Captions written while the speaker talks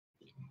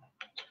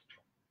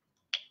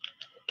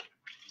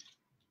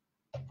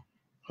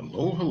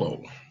Hello,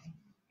 hello.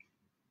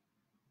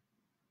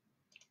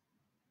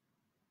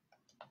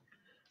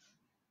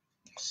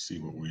 Let's see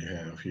what we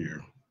have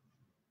here.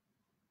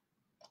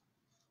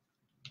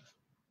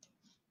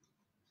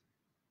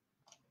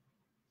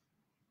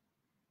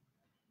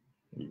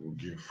 We will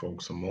give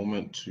folks a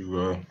moment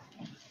to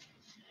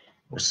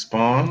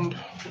respond.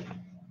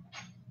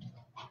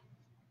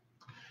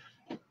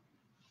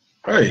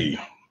 Hey,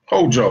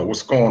 Hojo,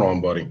 what's going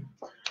on, buddy?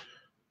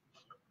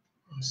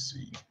 Let's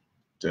see.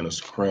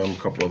 Dennis Krim, a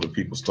couple other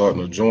people starting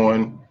to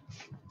join.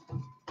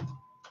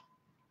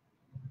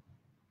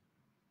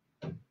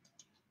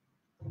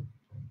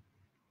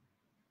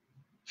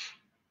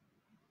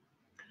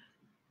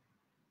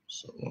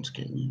 So once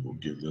again, we will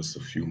give this a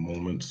few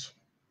moments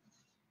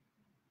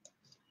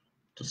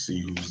to see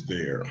who's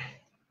there.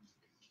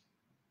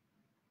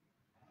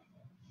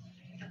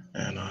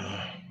 And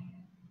I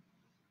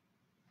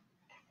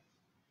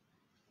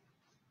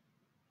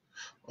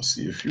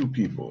see a few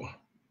people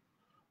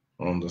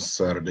on the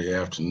Saturday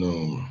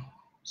afternoon.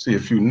 See a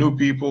few new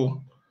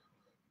people.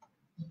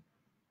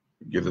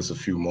 Give this a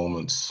few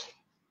moments.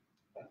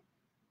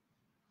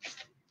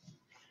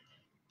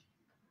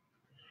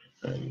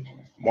 And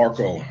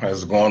Marco,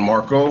 how's it going,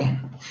 Marco?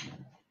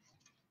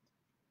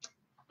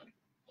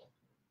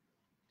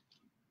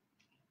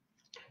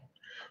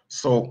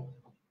 So,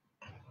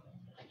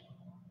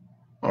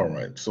 all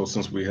right. So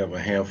since we have a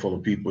handful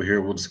of people here,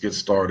 we'll just get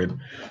started.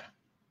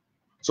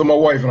 So my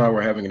wife and I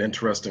were having an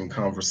interesting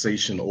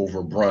conversation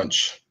over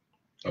brunch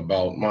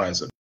about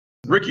mindset.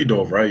 Ricky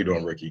Dover, how you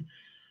doing, Ricky?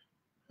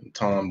 And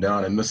Tom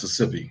down in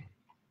Mississippi.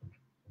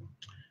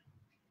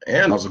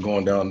 And how's it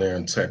going down there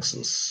in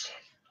Texas?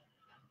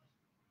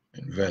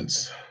 And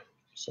Vince.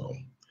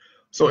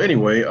 So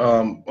anyway,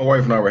 my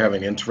wife and I were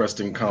having an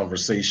interesting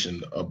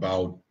conversation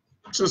about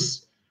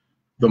just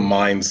the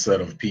mindset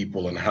of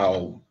people and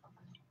how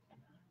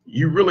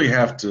you really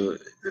have to,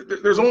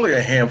 there's only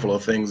a handful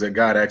of things that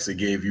God actually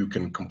gave you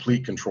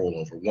complete control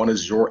over. One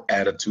is your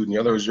attitude and the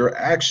other is your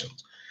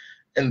actions.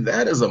 And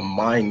that is a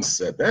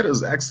mindset. That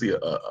is actually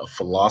a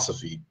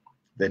philosophy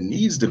that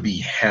needs to be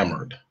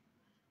hammered.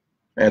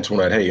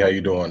 Antoinette, hey, how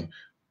you doing?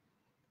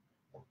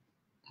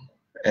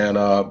 And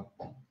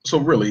so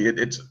really,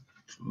 it's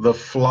the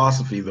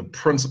philosophy, the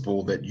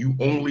principle that you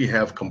only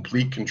have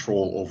complete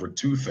control over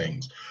two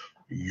things: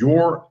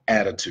 your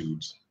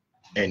attitudes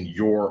and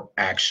your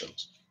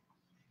actions.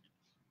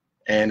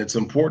 And it's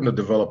important to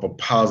develop a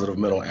positive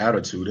mental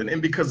attitude,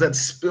 and because that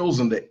spills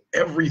into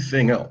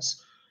everything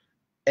else.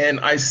 And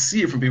I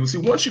see it from people. See,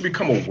 once you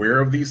become aware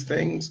of these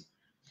things,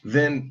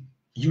 then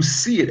you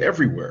see it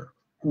everywhere.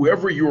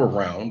 Whoever you're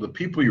around, the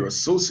people you're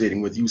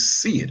associating with, you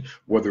see it,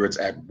 whether it's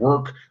at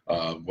work,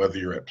 whether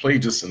you're at play,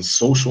 just in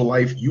social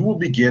life, you will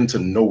begin to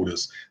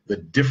notice the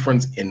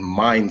difference in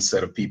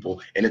mindset of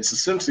people. And it's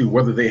essentially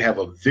whether they have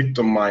a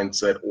victim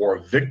mindset or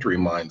a victory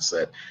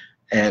mindset.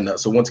 And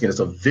so once again, it's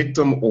a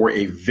victim or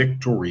a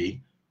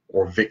victory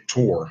or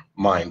victor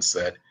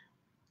mindset.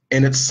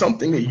 And it's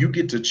something that you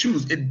get to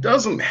choose. It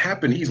doesn't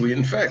happen easily.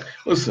 In fact,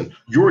 listen,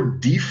 your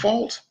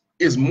default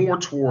is more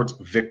towards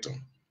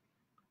victim.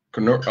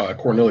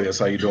 Cornelius,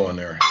 how you doing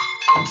there?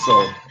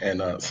 So,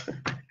 and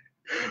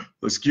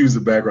excuse the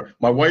background.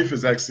 My wife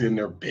is actually in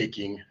there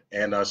baking,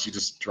 and she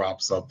just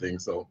dropped something.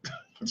 So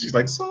she's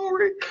like,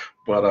 sorry,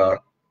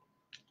 but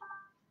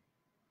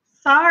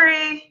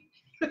sorry.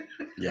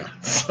 Yeah.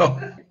 So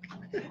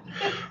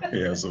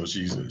yeah, so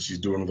she's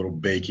doing a little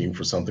baking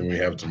for something we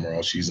have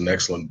tomorrow. She's an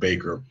excellent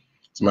baker.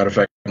 As a matter of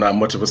fact, I'm not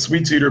much of a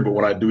sweets eater, but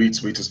when I do eat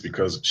sweets, it's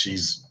because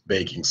she's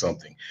baking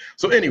something.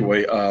 So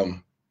anyway,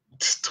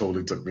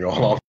 totally took me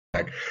all off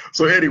track.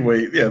 So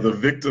anyway, yeah, the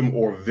victim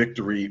or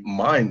victory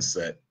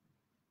mindset.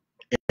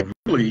 And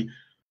really,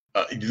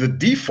 the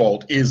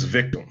default is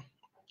victim.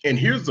 And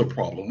here's the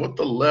problem. What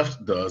the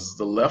left does is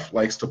the left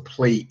likes to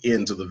play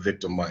into the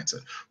victim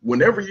mindset.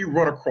 Whenever you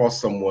run across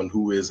someone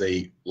who is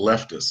a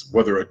leftist,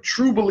 whether a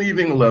true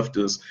believing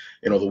leftist,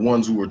 the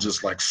ones who are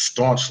just like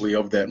staunchly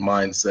of that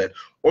mindset,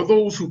 or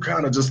those who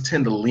kind of just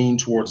tend to lean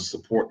towards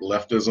support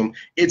leftism,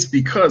 it's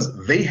because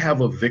they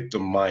have a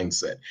victim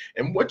mindset.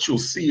 And what you'll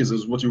see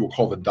is what you will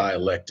call the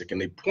dialectic. And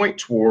they point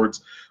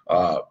towards,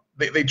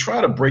 they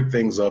try to break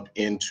things up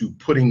into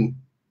putting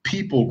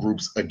people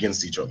groups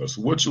against each other.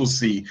 So what you'll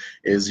see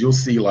is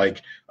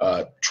like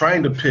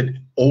trying to pit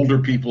older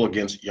people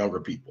against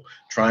younger people,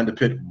 trying to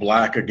pit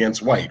black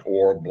against white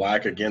or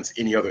black against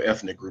any other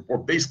ethnic group, or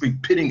basically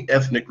pitting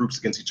ethnic groups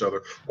against each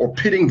other, or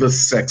pitting the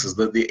sexes,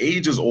 the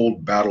ages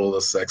old battle of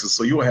the sexes.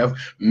 So you'll have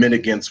men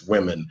against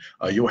women,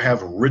 you'll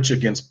have rich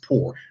against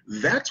poor.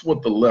 That's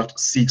what the left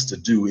seeks to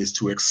do, is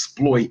to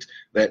exploit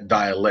that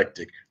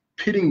dialectic,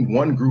 pitting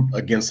one group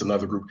against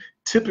another group,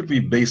 typically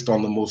based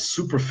on the most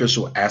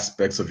superficial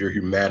aspects of your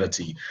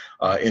humanity.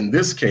 In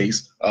this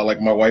case,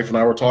 like my wife and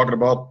I were talking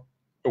about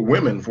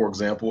women, for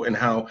example, and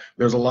how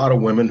there's a lot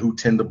of women who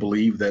tend to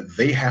believe that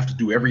they have to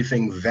do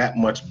everything that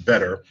much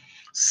better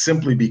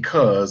simply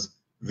because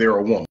they're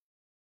a woman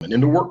in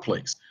the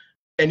workplace.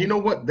 And you know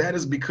what? That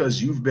is because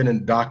you've been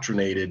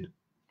indoctrinated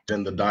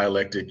in the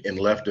dialectic in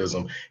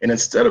leftism. And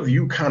instead of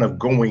you kind of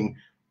going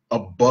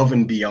above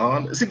and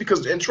beyond, see,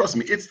 because, and trust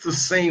me, it's the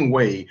same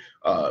way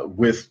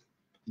with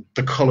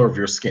the color of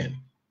your skin.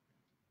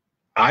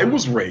 I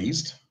was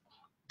raised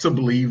to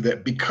believe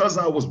that because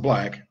I was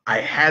black, I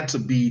had to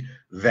be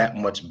that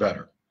much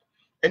better.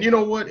 And you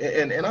know what?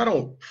 And I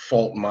don't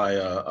fault my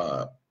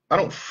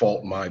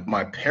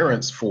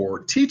parents for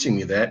teaching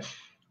me that,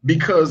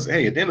 because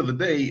hey, at the end of the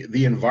day,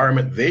 the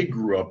environment they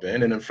grew up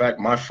in, and in fact,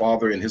 my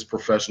father in his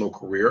professional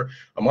career,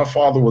 my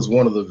father was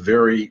one of the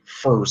very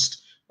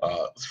first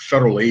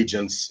federal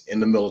agents in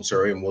the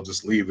military, and we'll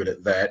just leave it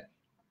at that.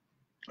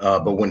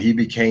 But when he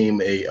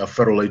became a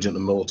federal agent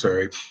in the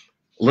military,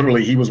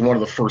 literally, he was one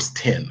of the first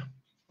 10.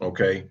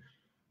 Okay.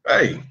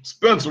 Hey,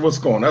 Spencer, what's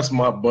going on? That's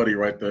my buddy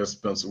right there,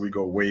 Spencer. We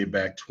go way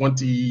back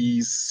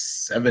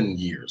 27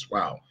 years.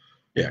 Wow.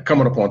 Yeah,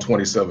 coming up on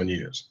 27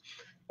 years.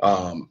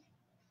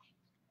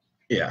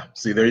 Yeah,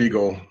 see, there you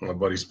go, my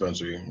buddy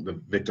Spencer,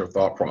 the Victor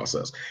thought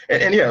process.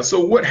 And yeah, so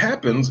what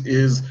happens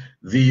is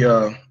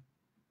the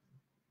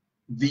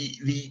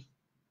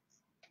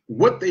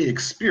what they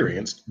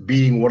experienced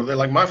being one of the,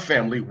 like my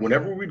family,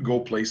 whenever we'd go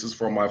places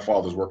for my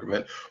father's work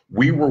event,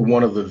 we were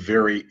one of the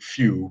very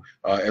few,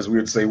 as we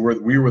would say,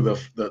 we were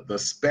the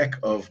speck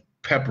of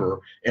pepper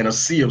in a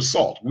sea of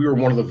salt. We were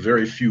one of the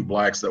very few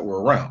blacks that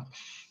were around.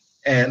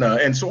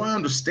 And so I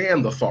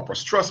understand the thought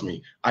process. Trust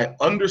me, I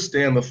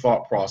understand the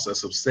thought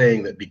process of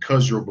saying that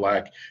because you're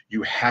black,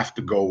 you have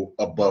to go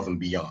above and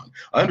beyond.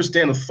 I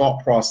understand the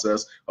thought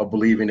process of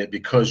believing that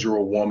because you're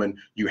a woman,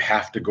 you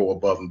have to go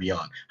above and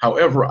beyond.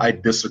 However, I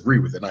disagree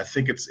with it. And I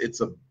think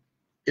it's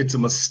a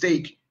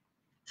mistake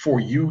for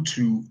you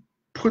to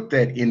put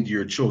that into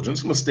your children.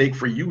 It's a mistake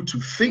for you to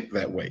think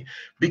that way,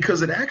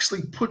 because it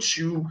actually puts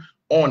you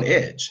on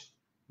edge.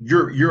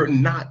 You're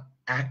not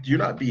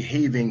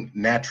behaving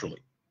naturally.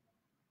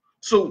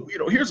 So,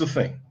 here's the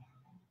thing.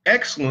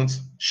 Excellence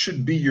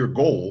should be your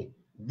goal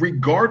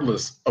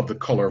regardless of the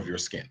color of your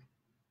skin.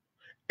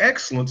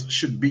 Excellence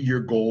should be your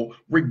goal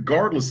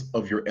regardless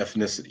of your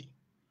ethnicity.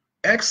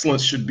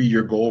 Excellence should be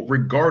your goal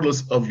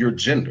regardless of your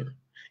gender.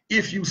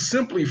 If you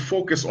simply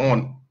focus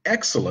on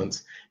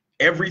excellence,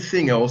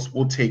 everything else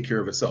will take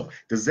care of itself.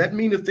 Does that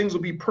mean that things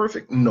will be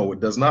perfect? No, it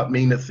does not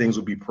mean that things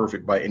will be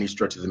perfect by any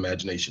stretch of the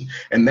imagination.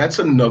 And that's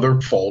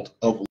another fault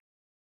of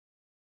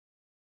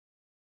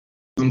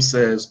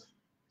says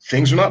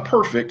things are not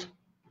perfect,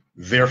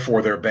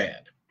 therefore they're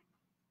bad.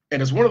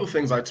 And it's one of the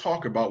things I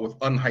talk about with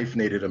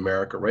Unhyphenated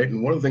America, right?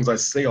 And one of the things I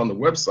say on the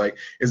website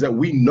is that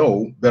we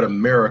know that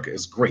America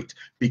is great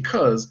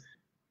because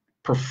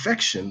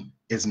perfection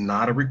is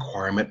not a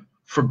requirement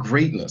for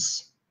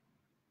greatness.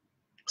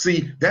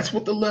 See, that's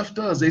what the left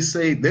does.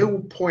 They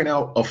will point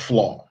out a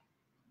flaw.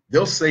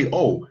 They'll say,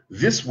 oh,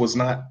 this was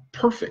not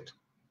perfect,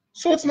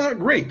 so it's not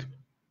great.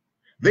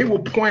 They will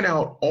point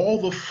out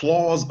all the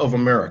flaws of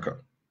America.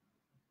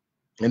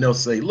 And they'll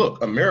say,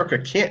 look, America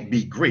can't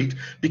be great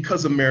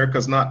because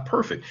America's not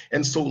perfect.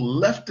 And so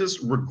leftist,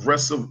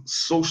 regressive,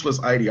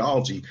 socialist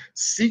ideology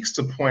seeks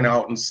to point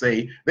out and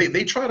say,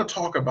 they try to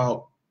talk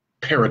about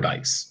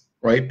paradise,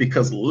 right?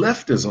 Because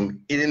leftism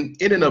in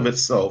and of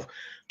itself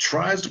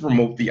tries to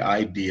promote the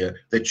idea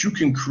that you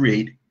can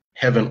create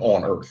heaven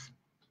on earth,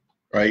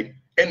 right?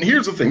 And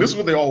here's the thing. This is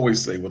what they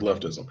always say with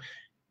leftism.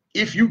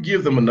 If you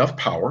give them enough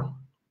power,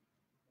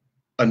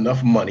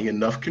 enough money,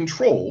 enough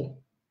control,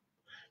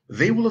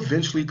 they will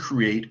eventually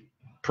create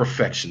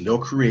perfection. They'll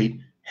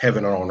create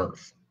heaven on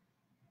earth.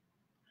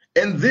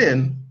 And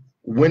then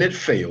when it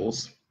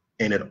fails,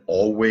 and it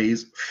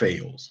always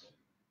fails,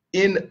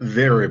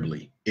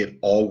 invariably, it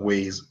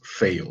always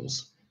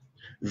fails,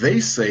 they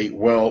say,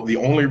 well, the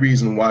only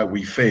reason why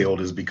we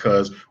failed is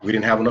because we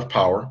didn't have enough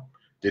power,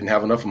 didn't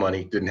have enough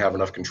money, didn't have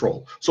enough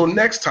control. So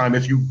next time,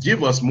 if you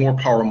give us more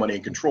power, money,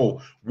 and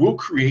control, we'll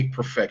create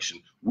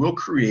perfection. We'll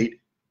create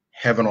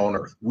heaven on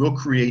earth. We'll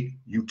create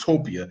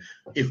utopia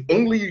if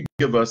only you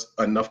give us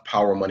enough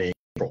power, money, and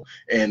control.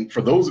 And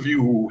for those of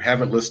you who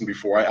haven't listened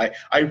before,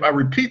 I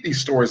repeat these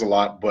stories a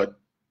lot, but I'm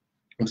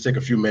going to take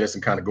a few minutes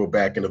and kind of go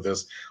back into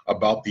this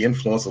about the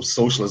influence of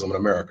socialism in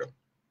America.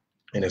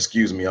 And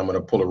excuse me, I'm going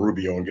to pull a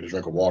Rubio and get a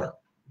drink of water.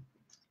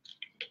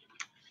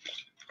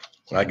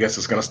 I guess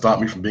it's going to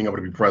stop me from being able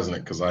to be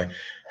president because I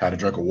had a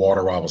drink of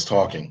water while I was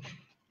talking.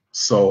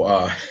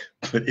 So,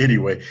 but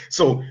anyway,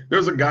 so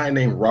there's a guy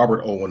named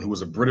Robert Owen who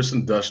was a British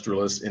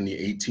industrialist in the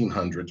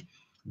 1800s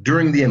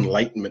during the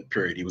Enlightenment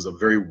period. He was a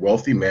very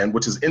wealthy man,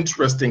 which is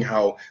interesting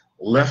how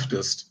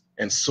leftists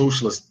and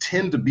socialists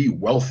tend to be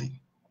wealthy,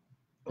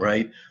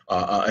 right?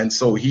 And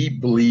so he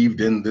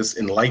believed in this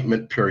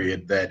Enlightenment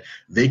period that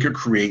they could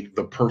create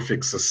the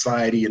perfect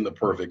society and the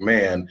perfect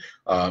man,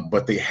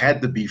 but they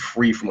had to be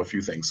free from a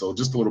few things. So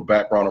just a little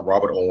background on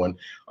Robert Owen.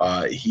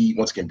 He,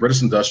 once again,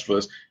 British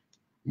industrialist,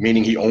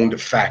 meaning he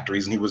owned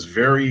factories, and he was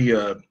very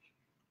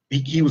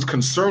he was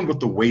concerned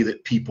with the way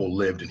that people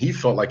lived, and he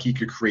felt like he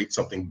could create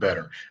something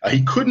better.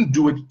 He couldn't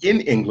do it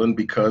in England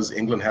because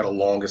England had a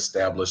long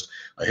established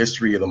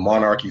history of the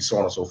monarchy, so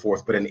on and so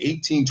forth. But in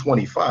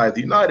 1825,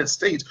 the United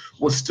States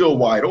was still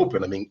wide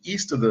open. I mean,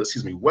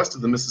 west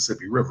of the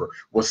Mississippi River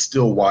was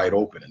still wide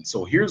open. And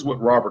so here's what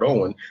Robert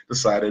Owen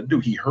decided to do.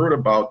 He heard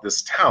about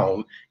this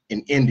town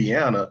in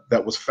Indiana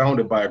that was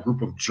founded by a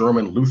group of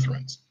German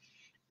Lutherans.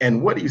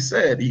 And what he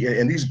said,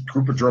 and these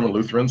group of German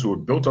Lutherans who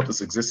had built up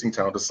this existing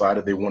town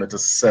decided they wanted to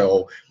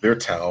sell their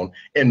town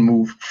and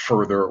move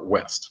further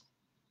west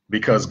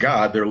because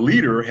God, their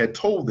leader, had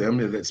told them,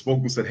 that spoke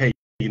and said, hey,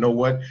 you know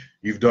what?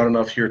 You've done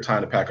enough here,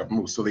 time to pack up and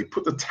move. So they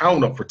put the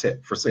town up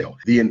for sale,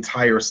 the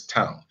entire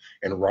town.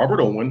 And Robert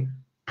Owen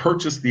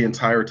purchased the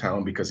entire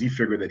town because he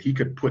figured that he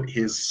could put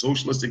his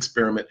socialist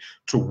experiment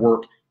to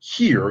work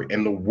here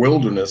in the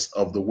wilderness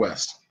of the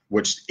West,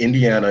 which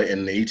Indiana in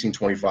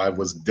 1825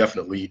 was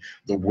definitely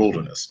the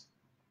wilderness.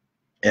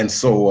 And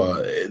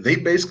so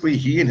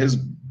he and his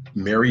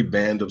merry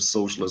band of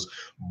socialists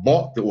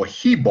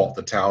he bought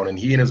the town, and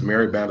he and his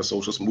merry band of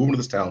socialists moved into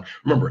this town.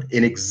 Remember,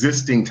 an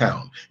existing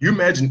town. You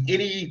imagine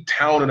any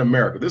town in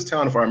America. This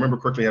town, if I remember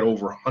correctly, had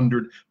over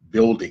 100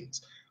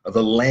 buildings.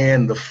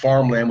 The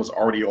farmland was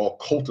already all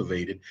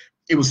cultivated.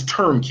 It was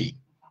turnkey.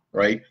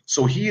 Right.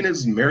 So he and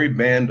his merry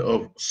band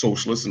of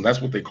socialists, and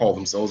that's what they call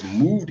themselves,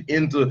 moved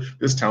into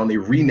this town. They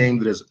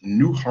renamed it as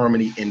New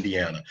Harmony,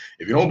 Indiana.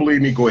 If you don't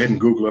believe me, go ahead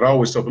and Google it. I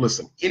always tell people,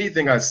 listen,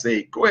 anything I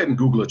say, go ahead and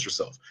Google it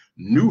yourself.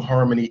 New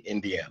Harmony,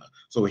 Indiana.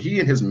 So he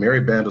and his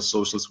merry band of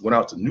socialists went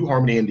out to New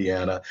Harmony,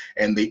 Indiana,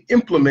 and they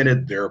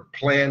implemented their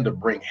plan to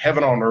bring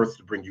heaven on earth,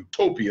 to bring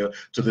utopia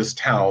to this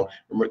town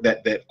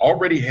that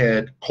already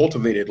had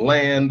cultivated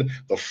land.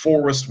 The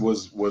forest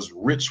was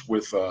rich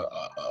with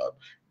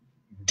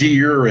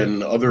deer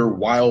and other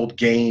wild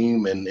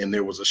game, and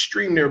there was a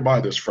stream nearby,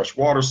 there's fresh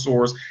water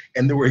source,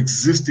 and there were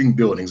existing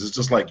buildings. It's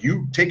just like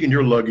you taking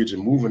your luggage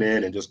and moving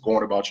in and just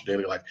going about your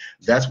daily life.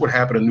 That's what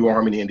happened in New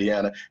Harmony,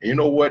 Indiana. And you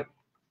know what?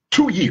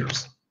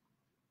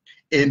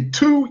 In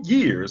 2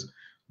 years,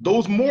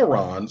 those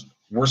morons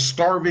were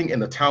starving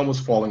and the town was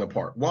falling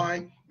apart.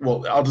 Why?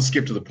 Well, I'll just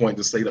skip to the point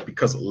to say that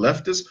because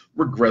leftist,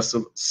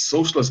 regressive,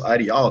 socialist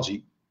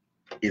ideology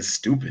is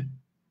stupid.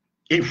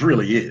 It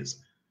really is.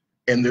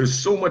 And there's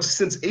so much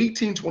since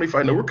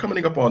 1825. Now we're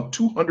coming up on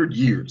 200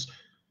 years.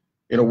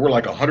 We're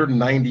like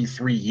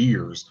 193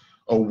 years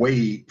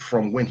away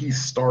from when he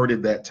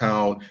started that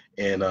town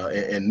in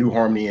New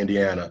Harmony,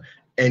 Indiana.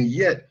 And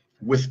yet,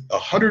 with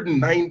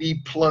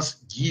 190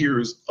 plus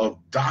years of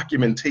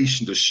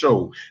documentation to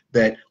show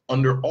that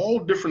under all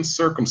different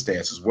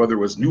circumstances, whether it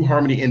was New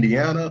Harmony,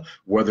 Indiana,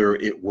 whether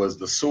it was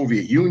the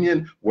Soviet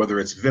Union, whether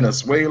it's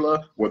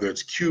Venezuela, whether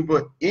it's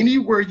Cuba,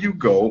 anywhere you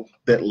go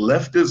that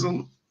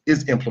leftism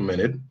is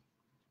implemented,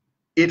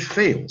 it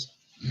fails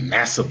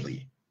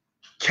massively,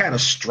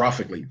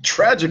 catastrophically,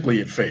 tragically.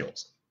 It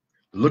fails.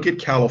 Look at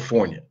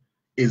California.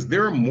 Is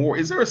there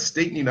a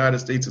state in the United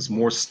States that's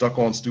more stuck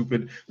on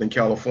stupid than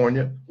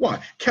California?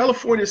 Why?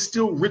 California is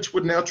still rich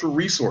with natural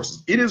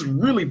resources. It is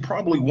really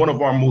probably one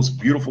of our most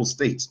beautiful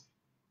states,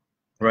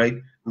 right?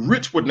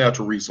 Rich with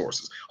natural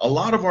resources. A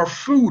lot of our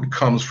food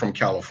comes from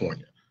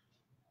California.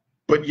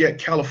 But yet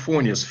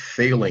California is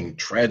failing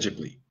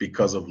tragically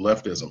because of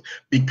leftism,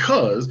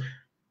 because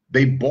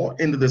they bought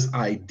into this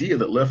idea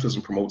that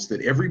leftism promotes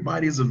that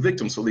everybody is a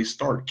victim. So they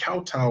start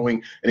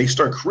kowtowing and they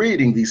start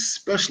creating these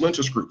special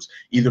interest groups,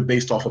 either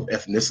based off of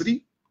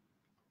ethnicity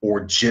or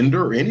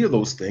gender or any of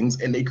those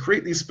things. And they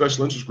create these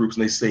special interest groups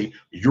and they say,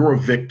 you're a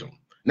victim.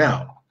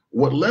 Now,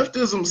 what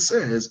leftism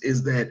says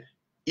is that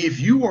if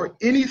you are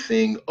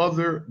anything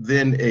other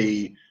than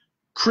a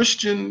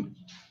Christian,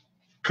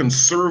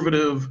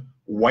 conservative,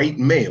 white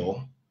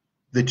male,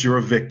 that you're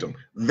a victim.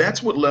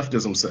 That's what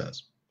leftism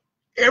says.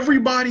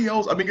 Everybody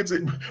else,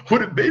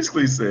 what it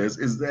basically says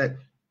is that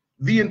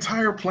the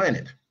entire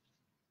planet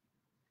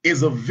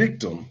is a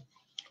victim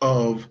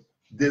of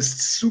this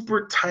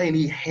super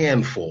tiny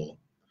handful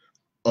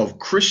of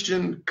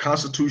Christian,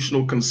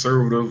 constitutional,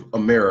 conservative,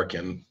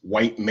 American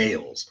white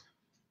males.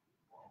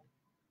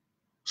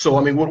 So,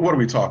 what are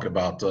we talking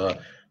about?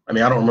 I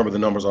don't remember the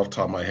numbers off the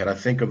top of my head. I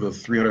think of the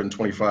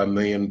 325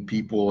 million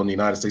people in the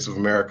United States of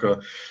America.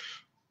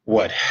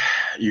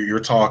 You're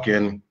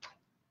talking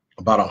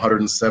about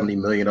 170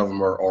 million of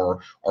them are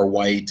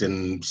white,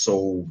 and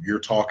so you're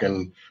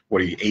talking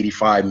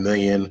 85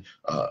 million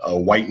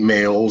white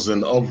males,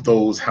 and of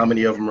those, how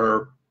many of them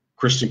are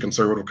Christian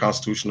conservative,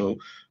 constitutional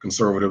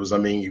conservatives?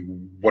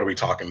 What are we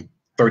talking?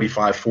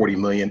 35, 40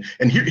 million.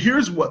 And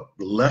here's what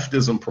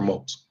leftism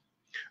promotes.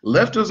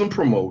 Leftism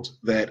promotes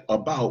that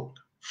about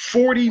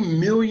 40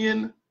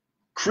 million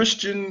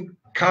Christian,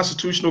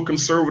 constitutional,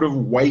 conservative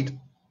white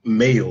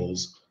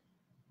males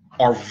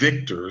are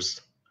victors.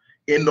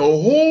 In the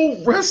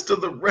whole rest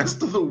of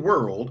the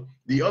world,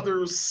 the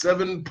other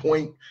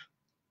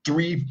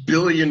 7.3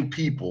 billion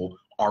people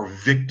are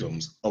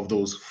victims of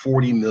those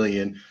 40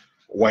 million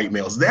white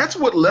males. That's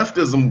what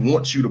leftism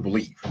wants you to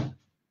believe.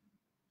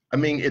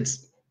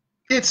 It's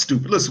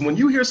stupid. Listen, when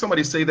you hear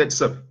somebody say that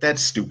stuff,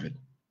 that's stupid.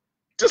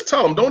 Just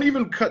tell them, don't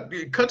even cut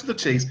to the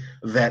chase.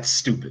 That's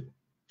stupid.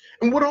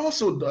 And what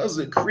also does,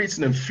 it creates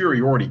an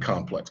inferiority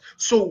complex.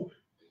 So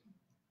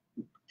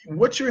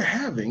what you're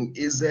having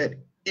is that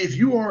if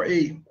you are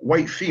a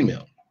white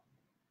female,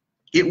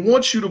 it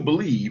wants you to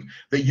believe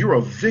that you're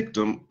a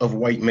victim of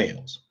white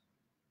males.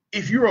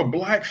 If you're a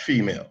black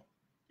female,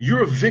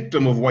 you're a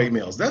victim of white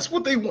males. That's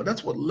what they want.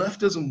 That's what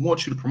leftism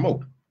wants you to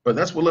promote. But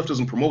that's what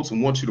leftism promotes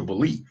and wants you to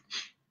believe.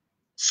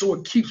 So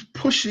it keeps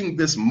pushing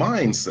this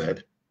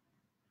mindset.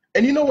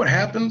 And you know what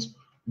happens?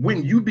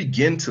 When you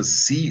begin to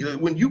see,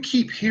 when you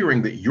keep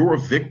hearing that you're a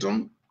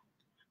victim,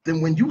 then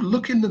when you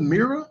look in the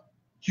mirror,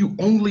 you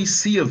only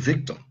see a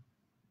victim.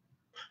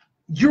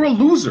 You're a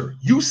loser.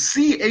 You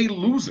see a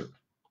loser.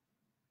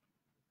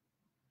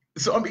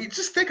 So, I mean,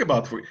 just think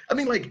about it. I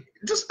mean, like,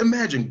 just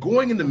imagine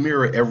going in the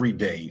mirror every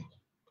day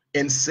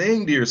and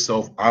saying to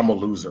yourself, I'm a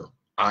loser.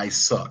 I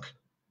suck.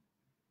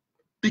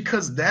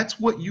 Because that's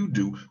what you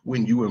do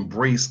when you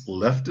embrace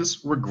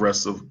leftist,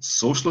 regressive,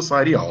 socialist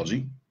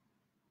ideology,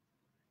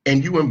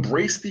 and you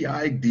embrace the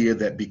idea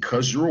that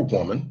because you're a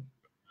woman,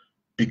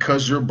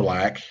 because you're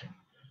black,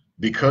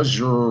 because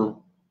you're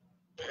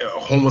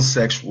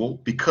homosexual,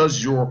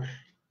 because you're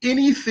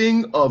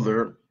anything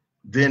other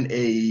than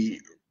a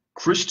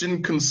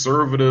Christian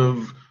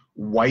conservative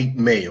white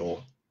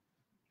male,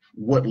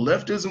 what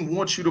leftism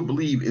wants you to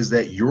believe is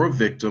that you're a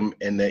victim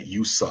and that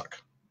you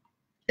suck.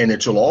 And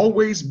that you'll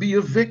always be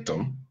a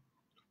victim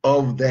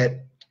of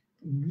that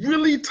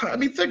really I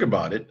mean, think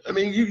about it. I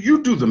mean,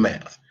 you do the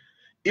math.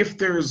 If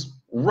there's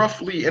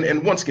roughly,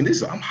 and once again,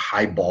 I'm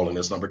highballing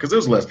this number because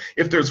there's less.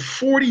 If there's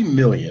 40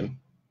 million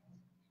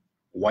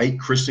white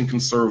Christian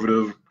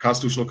conservative,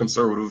 constitutional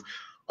conservative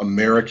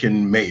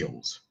American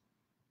males,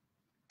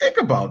 think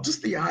about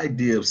just the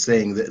idea of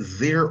saying that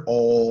they're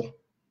all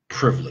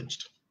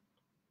privileged.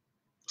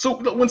 So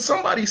when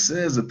somebody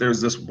says that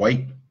there's this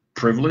white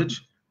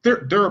privilege,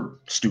 they're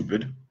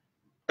stupid.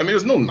 I mean,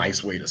 there's no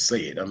nice way to say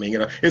it. I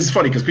mean, it's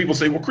funny because people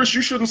say, well, Chris,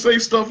 you shouldn't say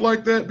stuff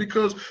like that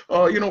because,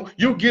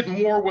 you'll get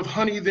more with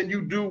honey than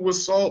you do with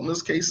salt. In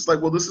this case, it's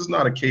like, well, this is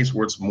not a case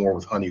where it's more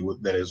with honey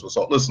than it is with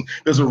salt. Listen,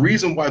 there's a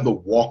reason why the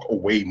walk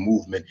away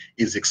movement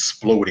is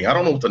exploding. I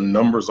don't know what the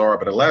numbers are,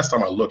 but the last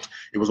time I looked,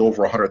 it was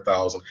over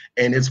 100,000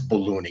 and it's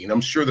ballooning. And I'm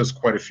sure there's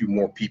quite a few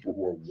more people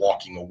who are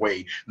walking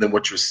away than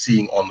what you're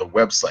seeing on the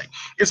website.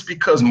 It's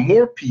because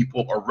more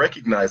people are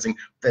recognizing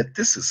that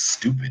this is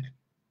stupid.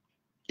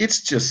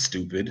 It's just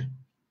stupid,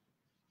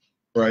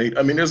 right?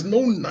 I mean, there's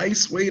no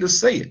nice way to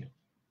say it.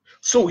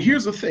 So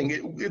here's the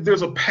thing.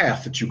 There's a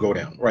path that you go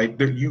down, right?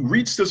 You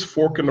reach this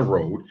fork in the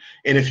road,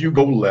 and if you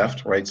go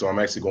left, right? So I'm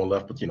actually going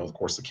left, but, of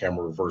course, the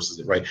camera reverses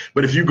it, right?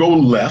 But if you go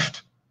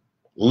left,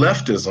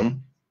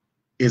 leftism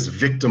is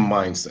victim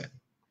mindset.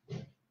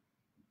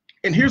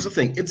 And here's the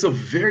thing. It's a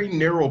very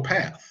narrow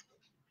path.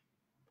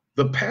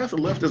 The path of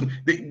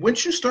leftism,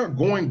 once you start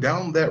going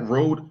down that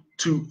road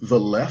to the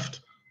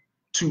left,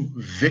 to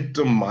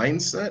victim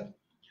mindset,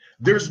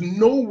 there's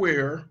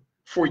nowhere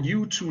for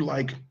you to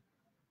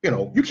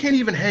you can't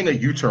even hang a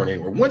U-turn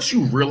anywhere. Once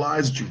you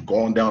realize that you've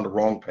gone down the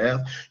wrong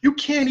path, you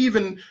can't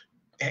even,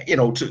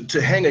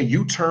 to hang a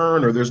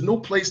U-turn, or there's no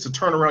place to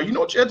turn around. You know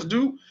what you have to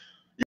do?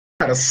 You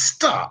gotta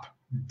stop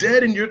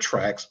dead in your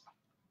tracks,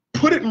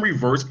 put it in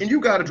reverse, and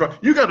you gotta drive.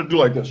 You gotta do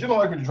like this.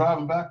 Like when you're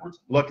driving backwards.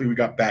 Luckily, we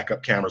got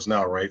backup cameras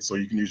now, right? So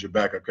you can use your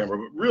backup camera.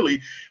 But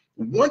really,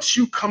 once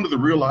you come to the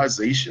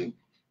realization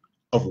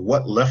of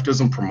what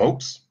leftism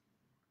promotes,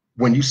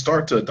 when you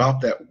start to adopt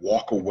that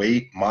walk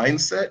away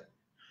mindset,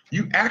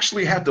 you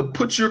actually have to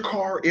put your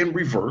car in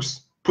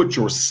reverse, put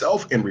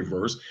yourself in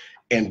reverse,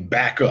 and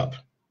back up.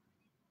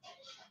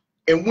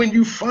 And when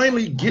you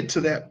finally get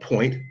to that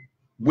point,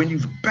 when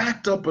you've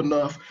backed up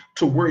enough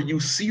to where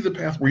you see the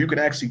path where you can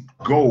actually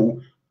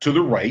go to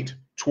the right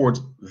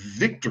towards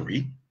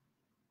victory,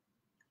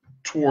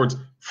 towards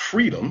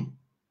freedom,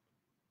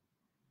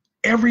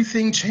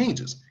 everything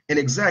changes. And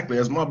exactly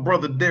as my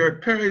brother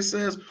Derek Perry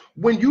says,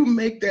 when you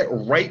make that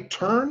right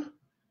turn,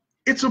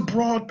 it's a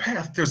broad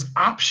path. There's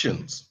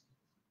options.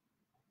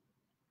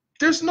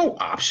 There's no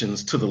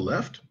options to the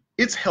left.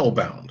 It's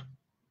hellbound.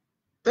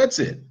 That's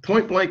it.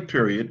 Point blank,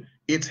 period.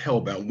 It's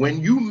hellbound.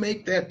 When you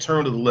make that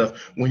turn to the left,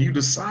 when you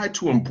decide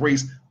to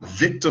embrace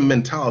victim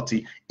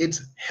mentality,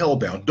 it's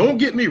hellbound. Don't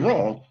get me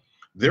wrong.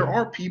 There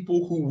are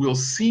people who will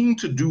seem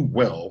to do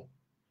well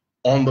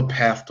on the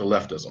path to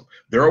leftism.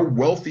 There are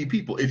wealthy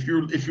people. If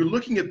you're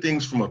looking at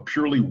things from a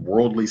purely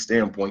worldly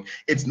standpoint,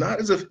 it's not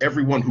as if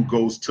everyone who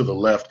goes to the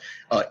left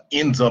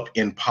ends up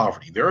in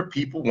poverty. There are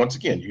people, once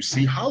again, you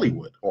see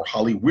Hollywood, or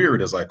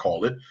Hollyweird as I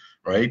call it,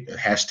 right?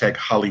 Hashtag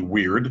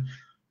Hollyweird.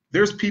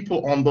 There's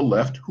people on the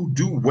left who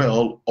do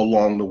well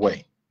along the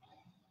way.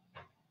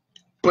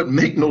 But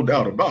make no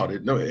doubt about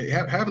it, no,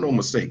 have no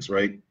mistakes,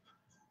 right?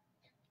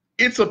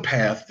 It's a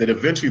path that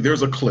eventually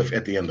there's a cliff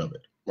at the end of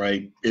it.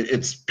 Right?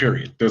 It's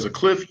period. There's a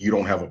cliff. You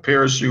don't have a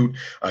parachute.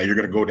 You're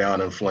going to go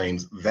down in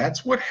flames.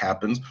 That's what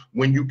happens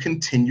when you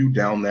continue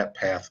down that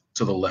path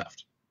to the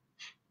left.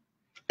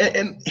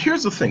 And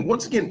here's the thing.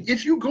 Once again,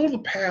 if you go the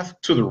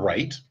path to the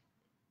right,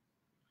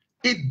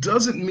 It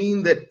doesn't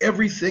mean that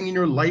everything in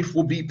your life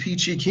will be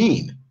peachy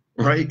keen,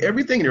 right?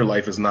 Everything in your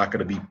life is not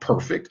going to be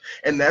perfect.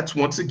 And that's,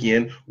 once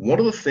again, one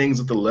of the things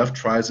that the left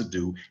tries to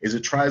do is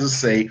it tries to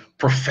say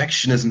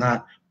perfection is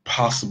not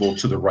possible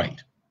to the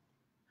right.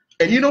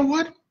 And you know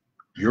what?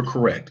 You're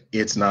correct.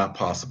 It's not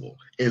possible.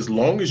 As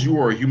long as you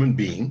are a human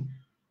being,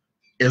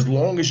 as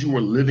long as you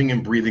are living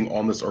and breathing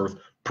on this earth,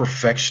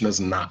 perfection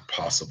is not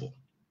possible.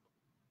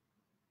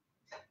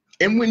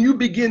 And when you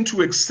begin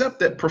to accept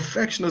that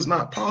perfection is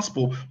not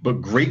possible,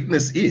 but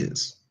greatness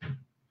is,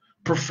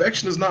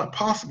 perfection is not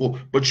possible,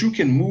 but you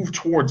can move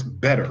towards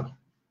better.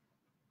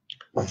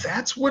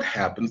 That's what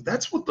happens.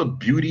 That's what the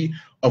beauty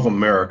of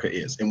America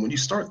is. And when you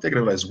start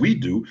thinking of it as we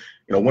do,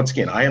 once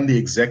again, I am the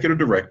executive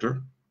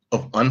director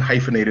of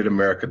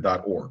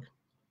unhyphenatedamerica.org.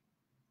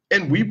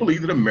 And we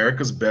believe that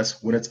America's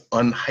best when it's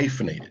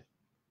unhyphenated.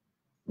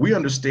 We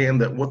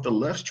understand that what the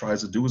left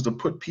tries to do is to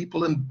put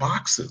people in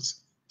boxes.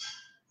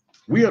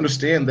 We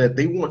understand that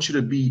they want you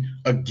to be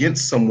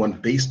against someone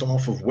based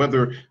off of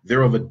whether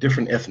they're of a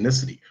different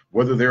ethnicity,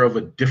 whether they're of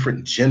a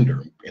different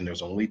gender. And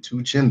there's only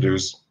two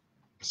genders.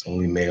 It's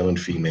only male and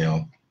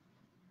female.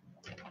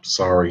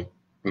 Sorry,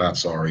 not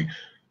sorry.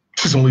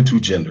 There's only two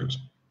genders.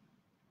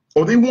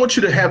 Or they want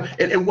you to have,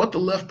 and what the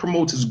left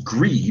promotes is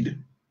greed.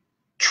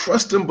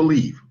 Trust and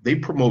believe. They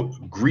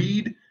promote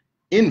greed,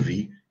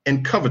 envy,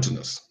 and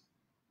covetousness.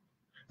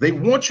 They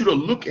want you to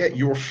look at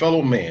your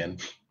fellow man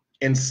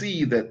and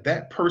see that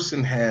that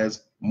person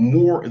has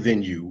more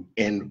than you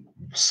in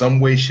some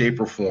way, shape,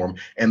 or form,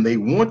 and they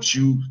want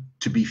you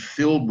to be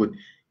filled with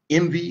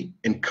envy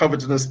and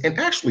covetousness and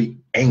actually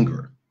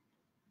anger.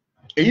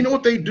 And you know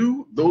what they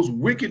do? Those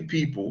wicked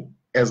people,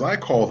 as I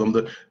call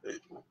them,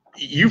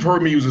 you've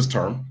heard me use this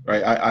term,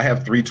 right? I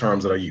have three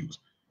terms that I use: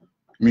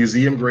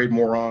 museum grade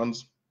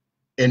morons,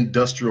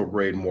 industrial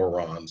grade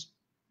morons,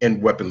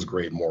 and weapons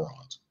grade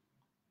morons.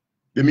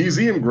 The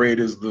museum grade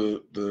is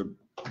the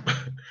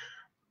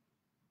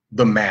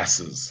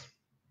masses,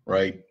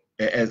 right?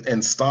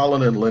 And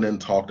Stalin and Lenin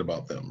talked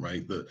about them,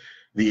 right?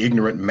 The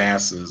ignorant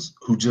masses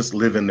who just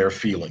live in their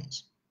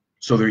feelings.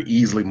 So they're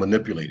easily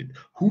manipulated.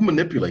 Who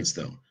manipulates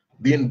them?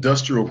 The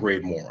industrial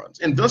grade morons.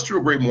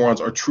 Industrial grade morons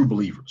are true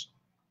believers.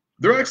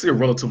 They're actually a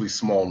relatively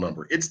small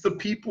number. It's the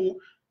people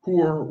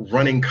who are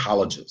running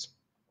colleges.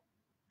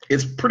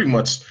 It's pretty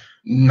much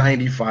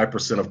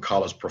 95% of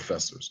college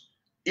professors.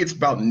 It's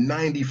about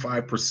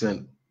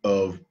 95%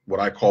 of what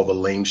I call the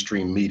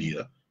mainstream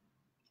media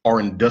are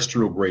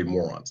industrial grade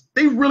morons.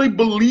 They really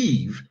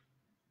believe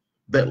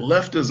that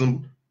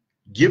leftism,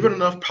 given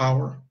enough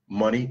power,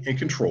 money, and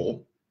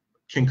control,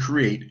 can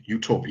create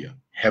utopia,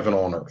 heaven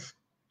on earth.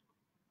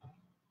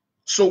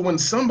 So when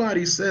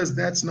somebody says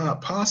that's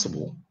not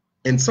possible,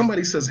 and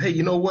somebody says, hey,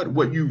 you know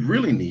what you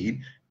really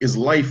need is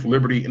life,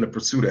 liberty, and the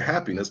pursuit of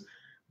happiness,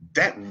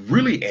 that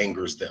really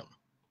angers them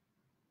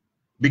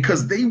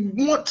because they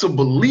want to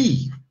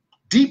believe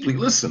deeply.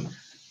 Listen,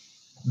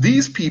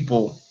 these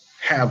people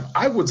have,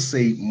 I would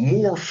say,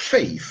 more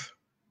faith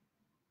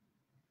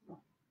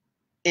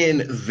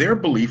in their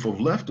belief of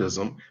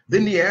leftism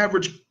than the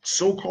average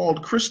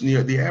so-called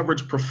Christian, the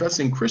average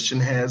professing Christian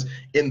has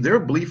in their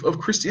belief of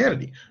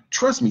Christianity.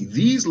 Trust me,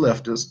 these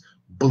leftists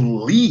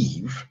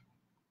believe.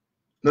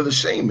 Now, the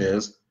shame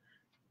is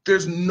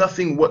there's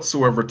nothing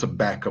whatsoever to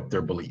back up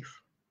their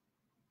belief.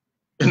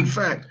 In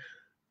fact,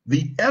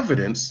 the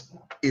evidence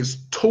is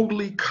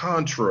totally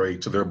contrary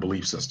to their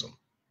belief system.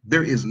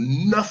 There is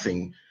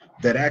nothing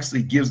that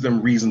actually gives them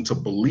reason to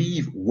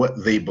believe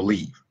what they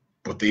believe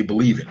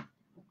in.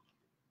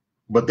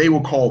 But they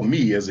will call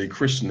me as a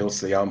Christian, they'll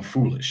say I'm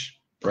foolish,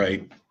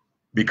 right?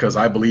 Because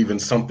I believe in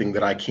something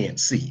that I can't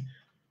see.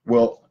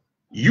 Well,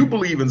 you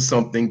believe in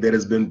something that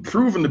has been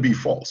proven to be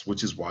false,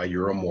 which is why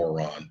you're a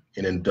moron,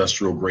 an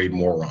industrial grade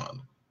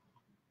moron,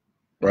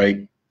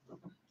 right?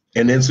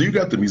 And then so you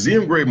got the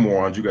museum grade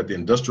morons, you got the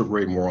industrial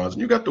grade morons,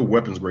 and you got the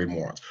weapons grade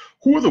morons.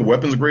 Who are the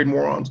weapons grade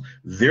morons?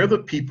 They're the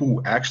people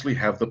who actually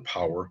have the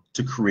power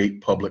to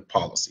create public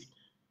policy.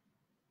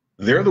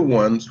 They're the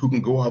ones who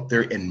can go out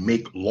there and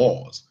make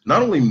laws.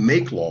 Not only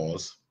make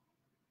laws,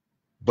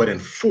 but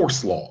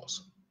enforce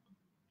laws.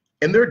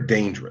 And they're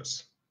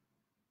dangerous,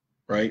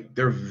 right?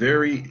 They're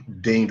very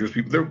dangerous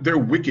people. They're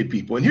wicked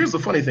people. And here's the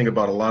funny thing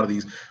about a lot of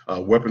these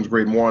weapons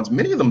grade morons.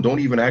 Many of them don't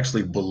even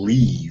actually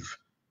believe.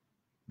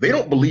 They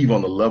don't believe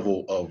on the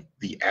level of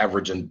the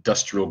average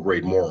industrial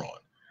grade moron.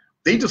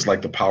 They just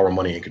like the power,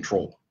 money, and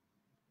control.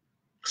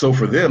 So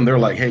for them, they're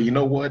like, hey, you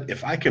know what?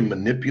 If I can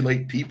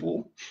manipulate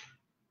people,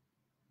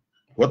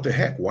 what the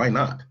heck? Why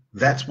not?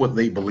 That's what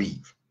they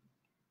believe.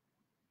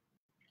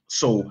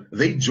 So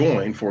they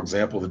join, for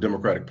example, the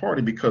Democratic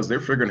Party because they're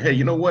figuring, hey,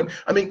 you know what?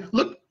 I mean,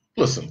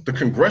 listen, the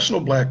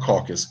Congressional Black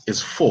Caucus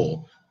is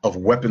full of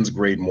weapons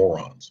grade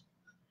morons.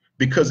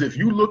 Because if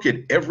you look at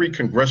every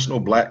Congressional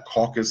Black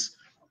Caucus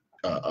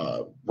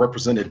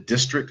represented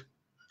district,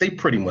 they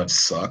pretty much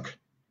suck.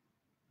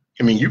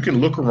 I mean, you can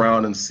look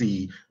around and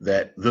see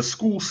that the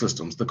school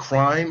systems, the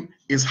crime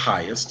is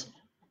highest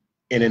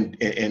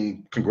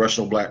in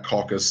Congressional Black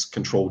Caucus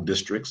controlled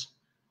districts.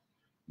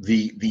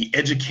 The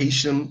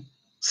education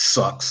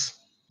sucks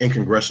in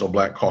congressional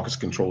black caucus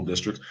controlled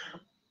districts.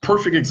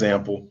 Perfect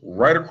example,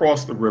 right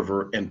across the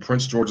river in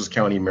Prince George's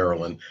County,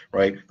 Maryland,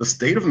 right? The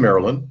state of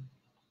Maryland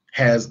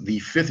has the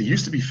fifth, it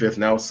used to be fifth,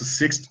 now it's the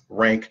sixth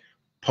ranked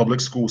public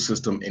school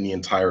system in the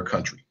entire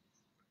country.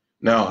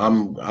 Now,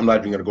 I'm not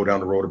even going to go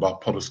down the road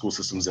about public school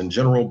systems in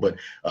general, but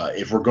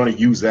if we're going to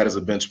use that as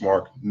a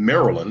benchmark,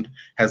 Maryland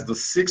has the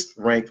sixth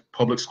ranked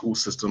public school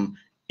system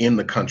in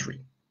the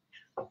country.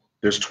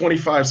 There's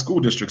 25 school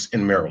districts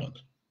in Maryland,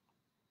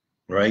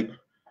 right?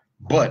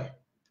 But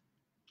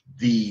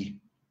the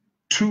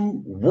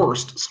two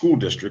worst school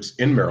districts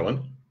in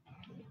Maryland,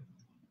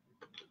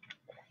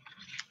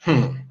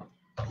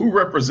 who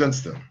represents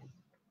them?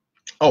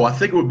 Oh, I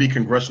think it would be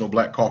Congressional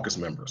Black Caucus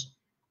members,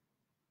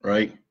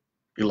 right?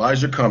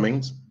 Elijah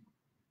Cummings.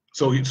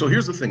 So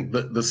here's the thing.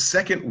 The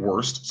second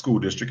worst school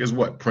district is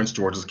what? Prince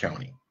George's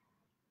County.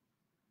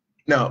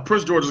 Now,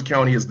 Prince George's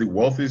County is the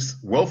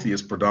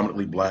wealthiest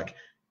predominantly black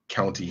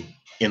county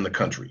in the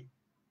country.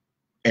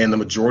 And the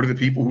majority of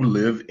the people who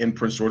live in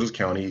Prince George's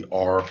County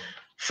are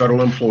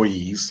federal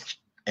employees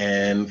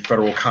and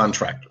federal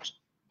contractors.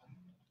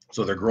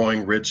 So they're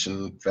growing rich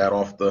and fat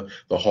off the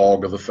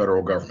hog of the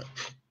federal government.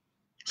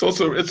 So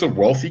it's a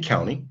wealthy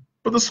county,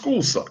 but the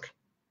schools suck.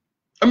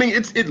 I mean,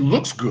 it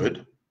looks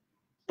good,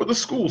 but the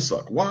schools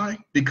suck. Why?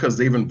 Because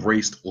they've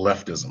embraced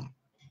leftism.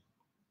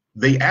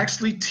 They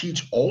actually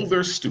teach all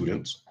their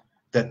students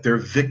that they're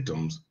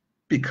victims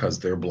because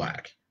they're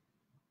black.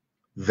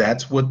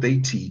 That's what they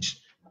teach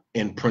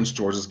in Prince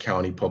George's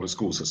County public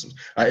school systems.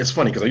 It's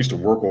funny because I used to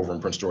work over in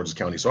Prince George's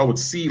County, so I would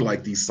see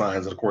like these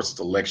signs, and of course it's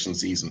election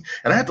season,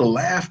 and I had to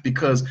laugh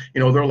because,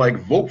 you know, they're like,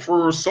 vote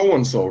for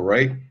so-and-so,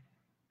 right?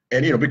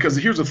 And, you know, because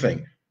here's the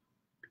thing.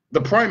 The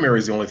primary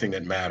is the only thing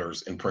that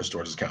matters in Prince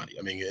George's County.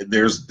 I mean,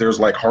 there's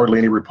like hardly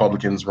any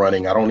Republicans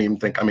running. I don't even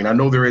think, I mean, I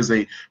know there is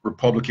a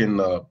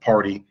Republican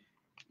party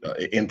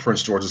in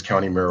Prince George's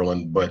County,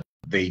 Maryland, but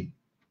they,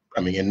 I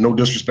mean, in no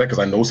disrespect,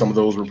 because I know some of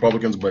those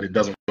Republicans, but it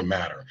doesn't really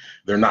matter.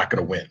 They're not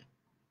going to win.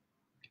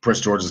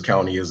 Prince George's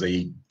County is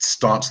a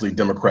staunchly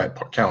Democrat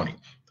county.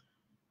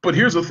 But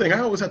here's the thing. I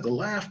always have to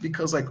laugh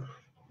because, like,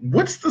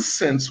 what's the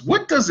sense?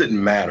 What does it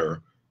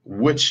matter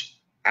which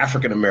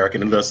African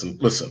American, and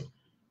listen,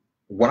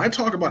 when I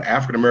talk about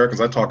African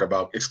Americans, I talk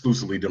about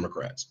exclusively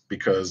Democrats,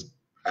 because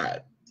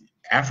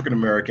African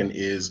American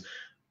is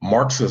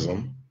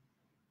Marxism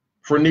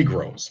for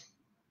Negroes.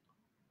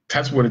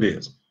 That's what it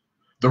is.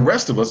 The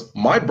rest of us,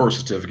 my birth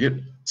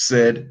certificate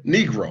said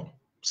Negro,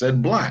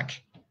 said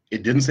black.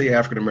 It didn't say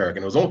African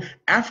American. It was only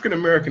African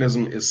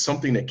Americanism is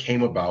something that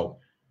came about,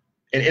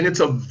 and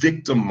it's a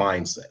victim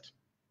mindset.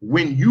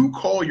 When you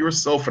call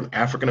yourself an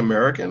African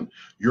American,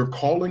 you're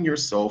calling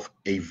yourself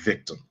a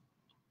victim.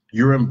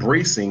 You're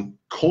embracing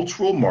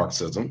cultural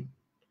Marxism,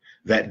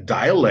 that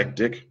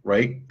dialectic,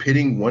 right?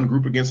 Pitting one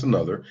group against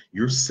another.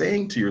 You're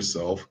saying to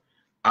yourself,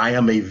 I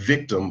am a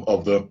victim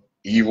of the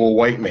evil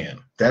white man.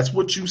 That's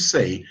what you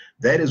say.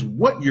 That is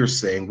what you're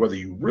saying, whether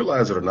you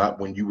realize it or not,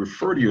 when you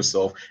refer to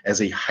yourself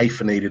as a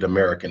hyphenated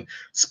American,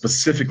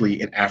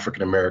 specifically an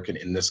African American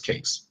in this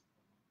case,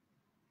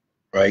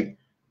 right?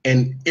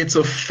 And it's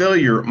a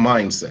failure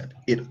mindset.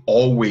 It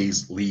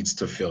always leads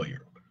to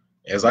failure.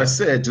 As I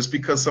said, just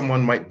because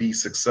someone might be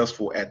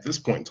successful at this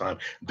point in time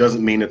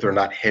doesn't mean that they're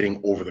not heading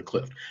over the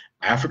cliff.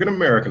 African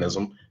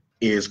Americanism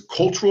is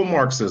cultural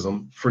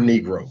Marxism for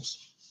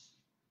Negroes.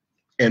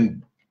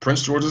 And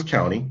Prince George's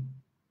County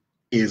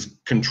is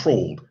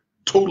controlled,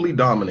 totally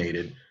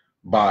dominated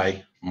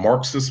by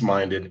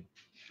Marxist-minded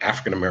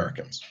African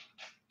Americans.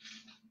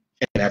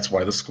 And that's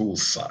why the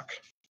schools suck.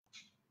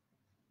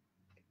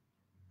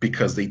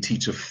 Because they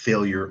teach a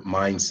failure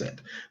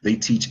mindset. They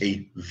teach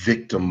a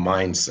victim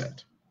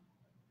mindset.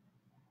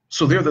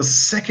 So they're the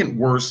second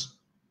worst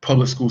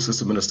public school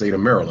system in the state of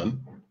Maryland,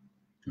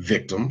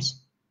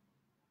 victims.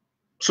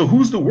 So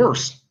who's the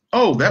worst?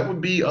 Oh, that would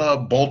be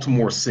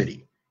Baltimore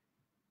City.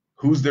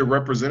 Who's their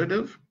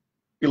representative?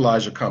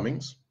 Elijah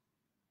Cummings,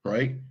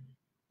 right?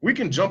 We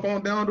can jump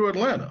on down to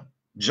Atlanta.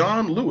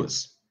 John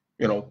Lewis,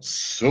 you know,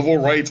 civil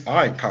rights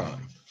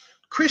icon.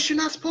 Chris, you're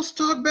not supposed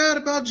to talk bad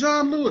about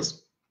John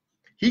Lewis.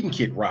 He can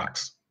kick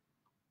rocks.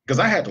 Because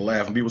I had to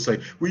laugh when people say,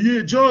 well,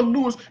 yeah, John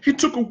Lewis, he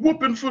took a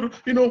whooping for the,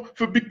 you know,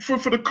 for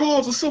the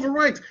cause of civil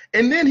rights.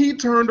 And then he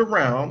turned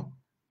around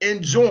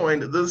and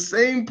joined the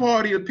same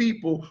party of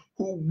people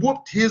who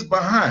whooped his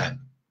behind.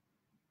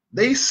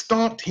 They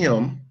stomped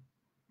him.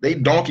 They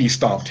donkey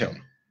stomped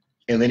him.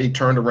 And then he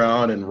turned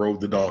around and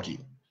rode the donkey.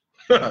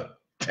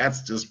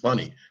 That's just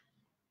funny.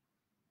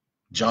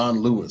 John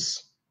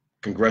Lewis,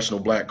 Congressional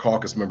Black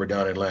Caucus member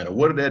down in Atlanta.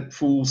 What did that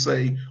fool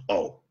say?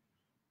 Oh,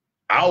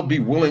 I'll be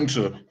willing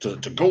to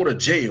go to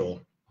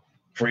jail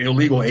for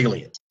illegal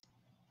aliens.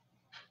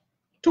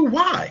 To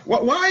why?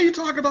 Why are you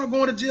talking about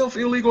going to jail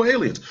for illegal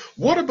aliens?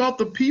 What about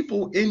the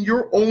people in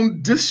your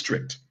own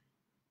district?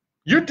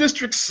 Your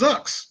district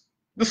sucks.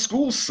 The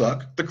schools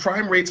suck. The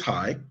crime rate's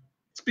high.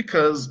 It's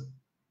because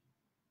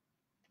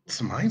it's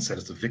a mindset.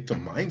 It's a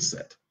victim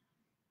mindset.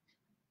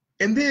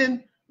 And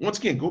then, once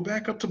again, go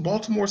back up to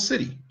Baltimore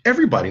City.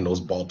 Everybody knows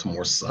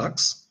Baltimore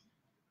sucks.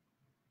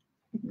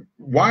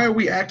 Why are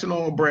we acting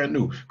all brand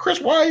new?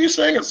 Chris, why are you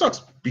saying it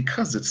sucks?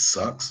 Because it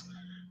sucks.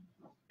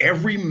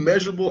 Every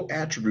measurable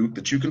attribute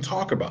that you can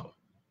talk about,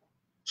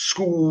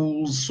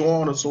 schools, so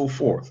on and so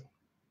forth,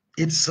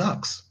 it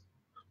sucks.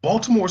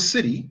 Baltimore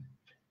City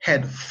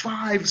had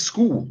 5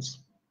 schools,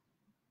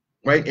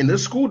 right? In their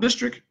school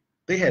district,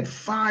 they had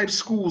 5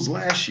 schools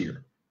last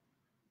year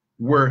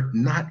where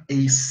not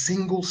a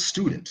single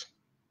student,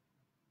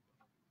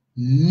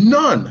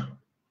 none,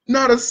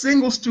 not a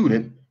single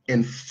student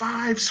in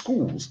 5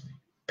 schools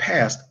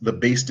passed the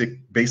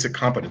basic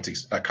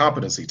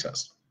competency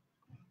test.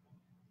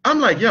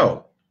 I'm like,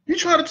 yo, you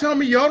trying to tell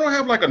me y'all don't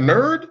have like a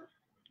nerd?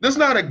 There's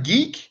not a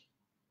geek?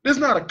 There's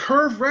not a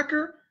curve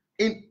wrecker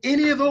in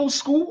any of those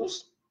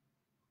schools?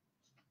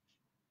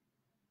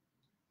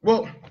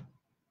 Well,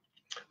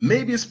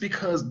 maybe it's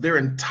because their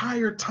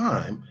entire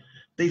time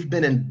they've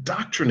been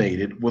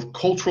indoctrinated with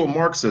cultural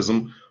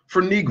Marxism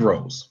for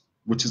Negroes,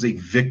 which is a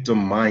victim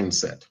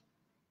mindset.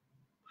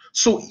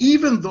 So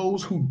even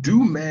those who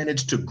do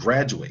manage to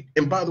graduate,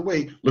 and by the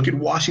way, look at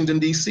Washington,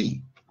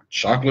 D.C.,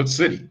 Chocolate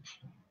City.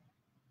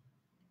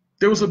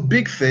 There was a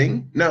big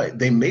thing. Now,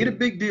 they made a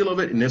big deal of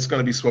it, and it's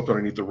going to be swept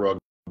underneath the rug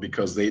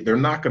because they're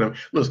not going to,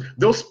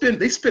 listen,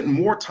 they spent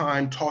more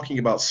time talking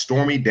about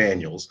Stormy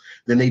Daniels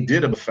than they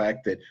did of the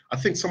fact that I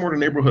think somewhere in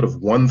the neighborhood of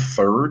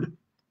 1/3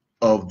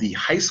 of the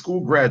high school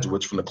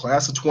graduates from the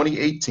class of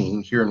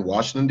 2018 here in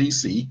Washington,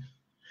 D.C.,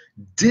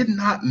 did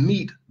not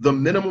meet the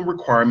minimum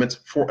requirements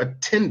for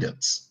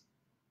attendance,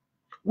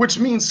 which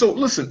means, so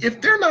listen, if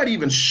they're not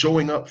even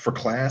showing up for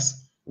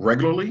class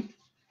regularly,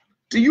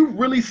 do you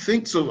really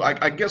think so?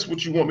 I guess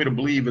what you want me to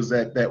believe is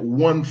that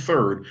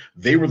 1/3,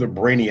 they were the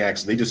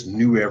brainiacs. They just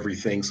knew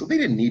everything, so they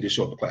didn't need to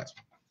show up to class.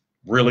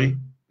 Really?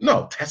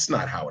 No, that's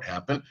not how it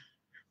happened.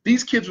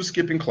 These kids were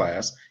skipping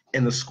class,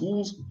 and the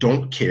schools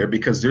don't care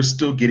because they're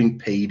still getting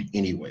paid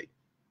anyway.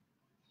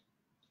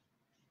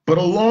 But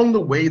along the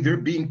way, they're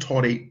being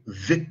taught a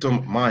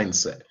victim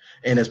mindset.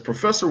 And as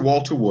Professor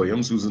Walter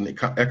Williams, who's an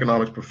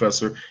economics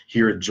professor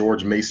here at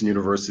George Mason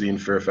University in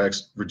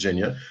Fairfax,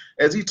 Virginia,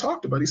 as he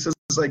talked about, he says,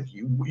 it's like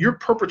you're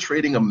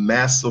perpetrating a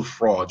massive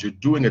fraud. You're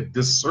doing a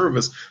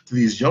disservice to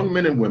these young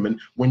men and women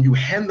when you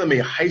hand them a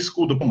high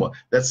school diploma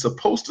that's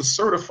supposed to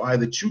certify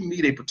that you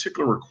meet a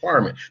particular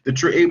requirement,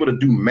 that you're able to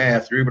do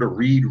math, you're able to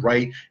read,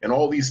 write, and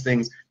all these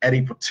things at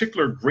a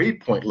particular grade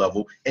point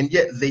level, and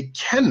yet they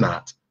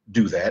cannot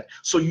do that.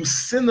 So you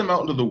send them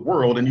out into the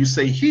world and you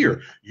say,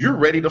 here, you're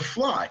ready to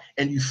fly.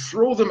 And you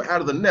throw them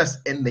out of the nest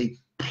and they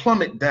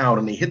plummet down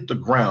and they hit the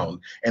ground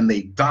and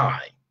they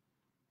die.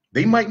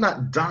 They might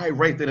not die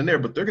right then and there,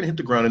 but they're going to hit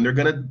the ground and they're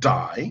going to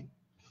die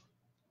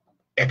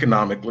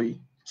economically,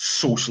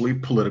 socially,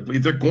 politically.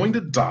 They're going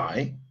to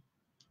die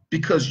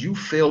because you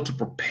failed to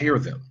prepare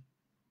them.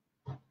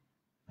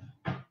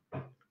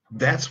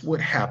 That's what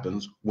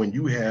happens when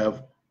you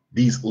have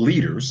these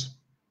leaders,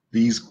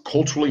 these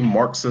culturally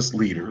Marxist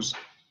leaders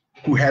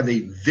who have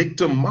a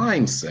victim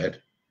mindset.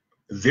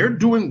 They're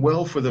doing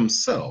well for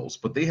themselves,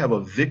 but they have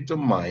a victim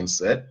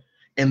mindset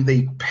and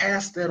they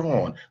pass that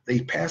on.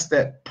 They pass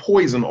that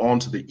poison on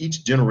to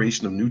each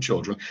generation of new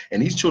children, and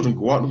these children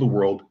go out into the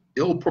world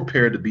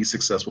ill-prepared to be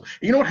successful.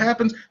 And you know what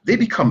happens? They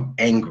become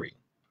angry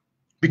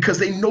because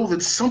they know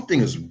that something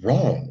is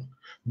wrong.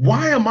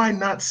 Why am I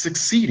not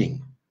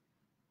succeeding?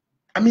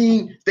 I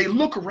mean, they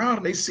look around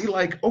and they see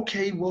like,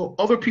 okay, well,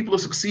 other people are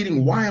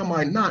succeeding. Why am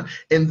I not?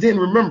 And then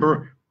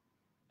remember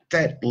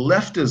that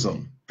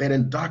leftism, that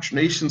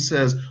indoctrination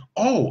says,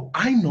 oh,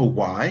 I know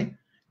why,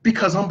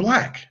 because I'm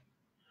Black.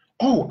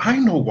 Oh, I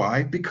know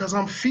why, because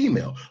I'm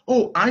female.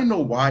 Oh, I know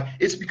why.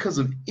 It's because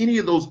of any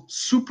of those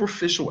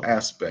superficial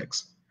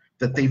aspects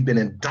that they've been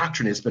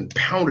indoctrinated. It's been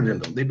pounded in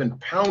them. They've been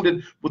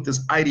pounded with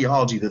this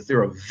ideology that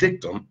they're a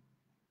victim.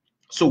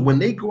 So when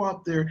they go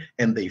out there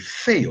and they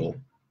fail,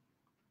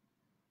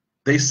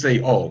 they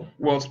say, oh,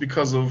 well, it's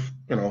because of,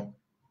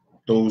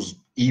 those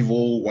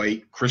evil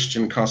white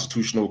Christian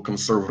constitutional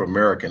conservative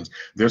Americans.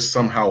 They're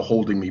somehow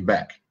holding me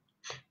back.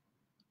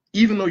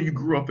 Even though you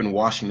grew up in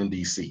Washington,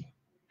 D.C.,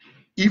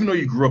 even though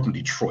you grew up in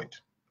Detroit,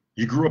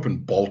 you grew up in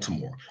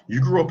Baltimore, you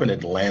grew up in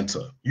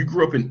Atlanta, you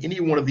grew up in any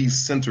one of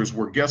these centers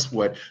where, guess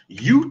what?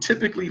 You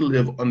typically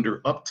live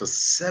under up to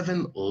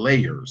 7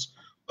 layers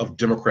of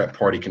Democrat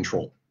Party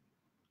control.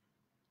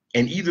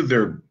 And either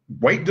they're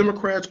white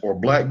Democrats or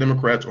Black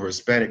Democrats or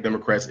Hispanic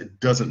Democrats, it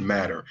doesn't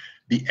matter.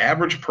 The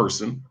average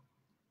person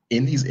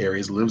in these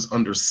areas lives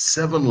under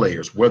 7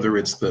 layers, whether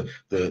it's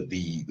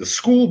the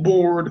school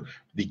board,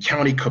 the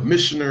county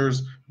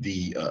commissioners,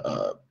 the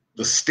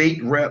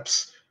state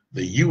reps,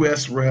 the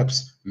U.S.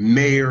 reps,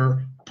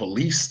 mayor,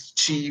 police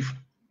chief,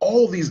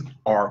 all these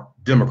are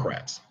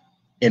Democrats.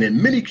 And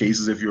in many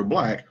cases, if you're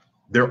Black,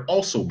 they're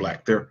also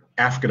Black. They're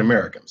African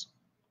Americans.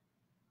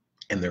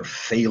 And they're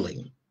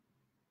failing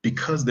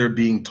because they're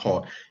being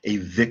taught a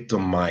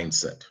victim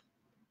mindset.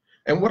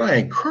 And what I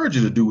encourage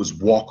you to do is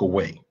walk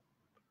away.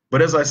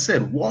 But as I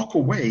said, walk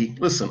away.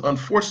 Listen,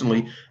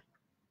 unfortunately,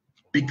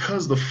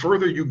 because the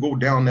further you go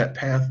down that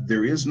path,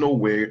 there is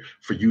nowhere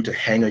for you to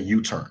hang a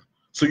U-turn.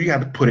 So you got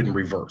to put it in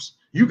reverse.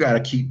 You got to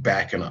keep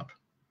backing up.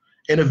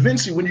 And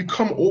eventually, when you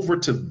come over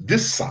to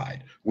this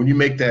side, when you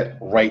make that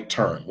right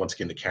turn, once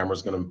again, the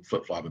camera's going to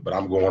flip-flop it, but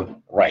I'm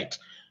going right.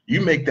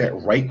 You make that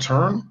right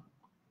turn,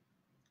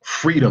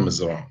 freedom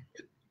is on.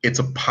 It's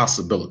a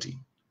possibility.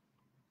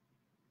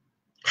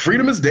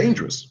 Freedom is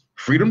dangerous.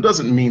 Freedom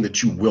doesn't mean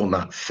that you will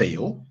not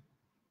fail.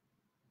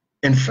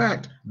 In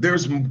fact,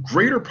 there's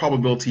greater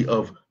probability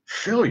of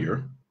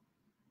failure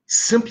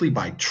simply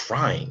by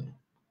trying.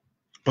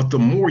 But the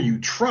more you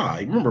try,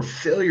 remember,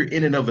 failure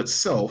in and of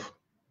itself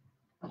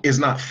is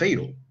not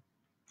fatal.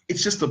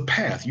 It's just a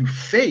path. You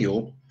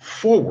fail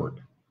forward.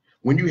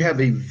 When you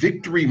have a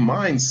victory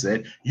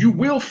mindset, you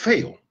will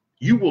fail.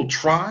 You will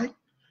try,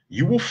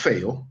 you will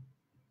fail,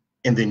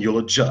 and then you'll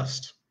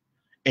adjust.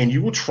 And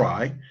you will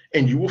try,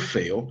 and you will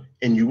fail,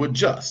 and you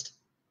adjust.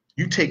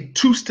 You take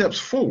 2 steps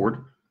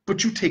forward,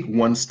 but you take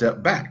 1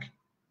 step back.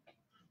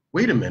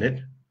 Wait a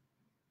minute.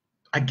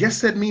 I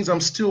guess that means I'm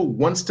still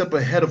 1 step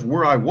ahead of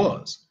where I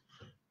was.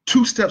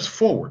 2 steps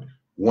forward,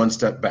 1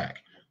 step back.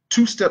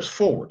 2 steps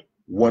forward,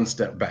 1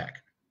 step back.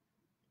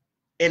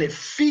 And it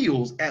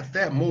feels at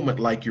that moment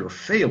like you're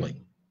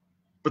failing.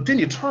 But then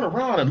you turn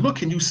around and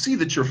look and you see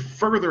that you're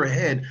further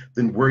ahead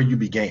than where you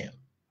began.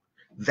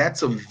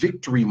 That's a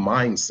victory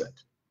mindset.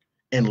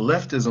 And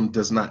leftism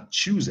does not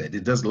choose it.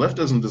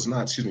 Leftism does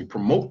not,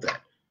 promote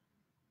that,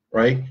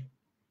 right?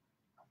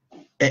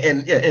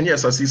 And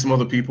yes, I see some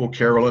other people.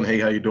 Carolyn, hey,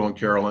 how you doing,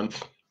 Carolyn?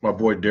 My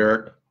boy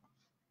Derek.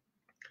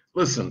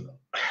 Listen,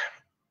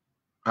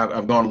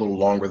 I've gone a little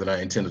longer than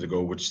I intended to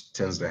go, which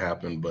tends to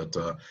happen, but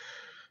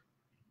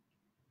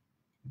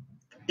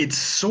it's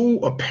so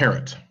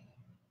apparent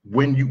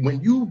when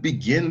you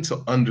begin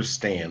to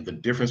understand the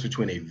difference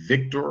between a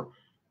victor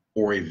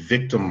or a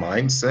victim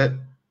mindset.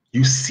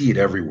 You see it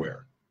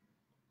everywhere.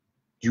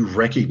 You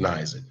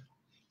recognize it.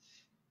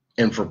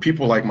 And for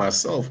people like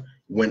myself,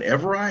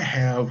 whenever I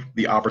have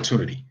the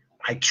opportunity,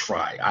 I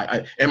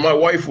try. And my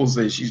wife will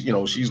say, she's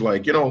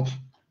like,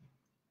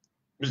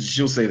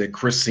 she'll say that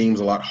Chris seems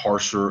a lot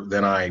harsher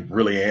than I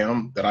really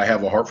am, that I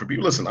have a heart for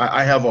people. Listen,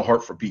 I have a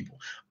heart for people.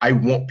 I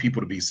want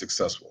people to be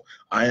successful.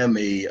 I am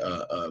a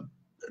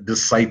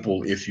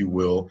disciple, if you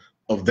will,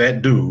 of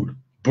that dude,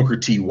 Booker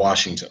T.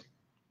 Washington,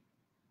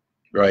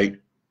 right?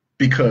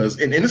 Because,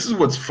 and this is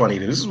what's funny,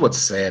 this is what's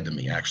sad to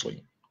me,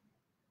 actually,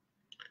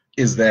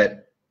 is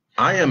that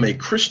I am a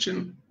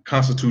Christian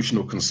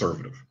constitutional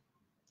conservative.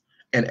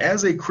 And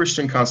as a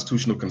Christian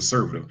constitutional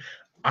conservative,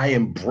 I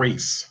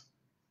embrace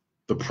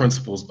the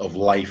principles of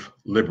life,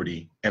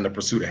 liberty, and the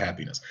pursuit of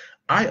happiness.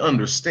 I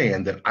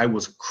understand that I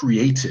was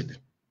created,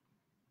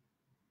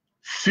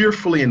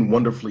 fearfully and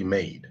wonderfully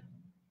made.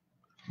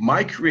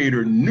 My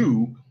creator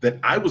knew that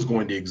I was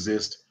going to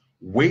exist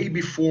way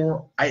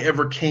before I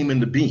ever came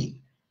into being,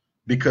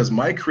 because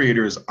my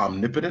creator is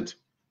omnipotent,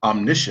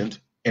 omniscient,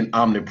 and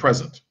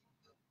omnipresent.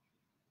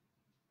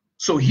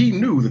 So he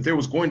knew that there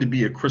was going to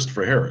be a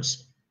Christopher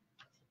Harris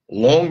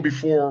long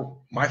before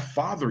my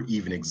father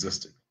even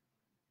existed.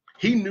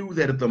 He knew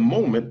that at the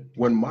moment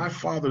when my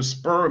father's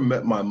sperm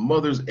met my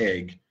mother's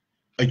egg,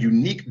 a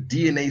unique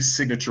DNA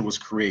signature was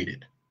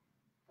created,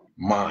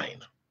 mine.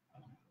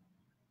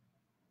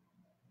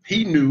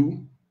 He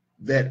knew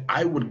that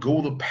I would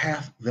go the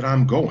path that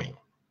I'm going.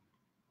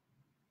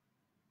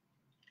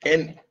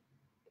 And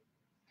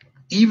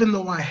even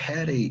though I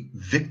had a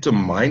victim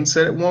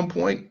mindset at one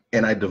point,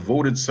 and I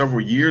devoted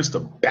several years to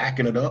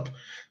backing it up,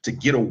 to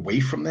get away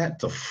from that,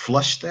 to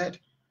flush that.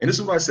 And this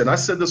is what I said. I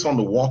said this on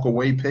the walk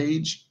away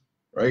page,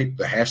 right?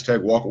 The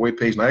hashtag walk away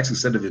page. And I actually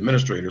said to the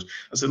administrators,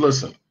 I said,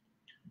 listen,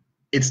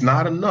 it's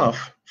not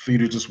enough for you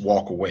to just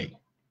walk away.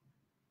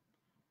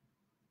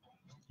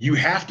 You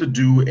have to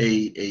do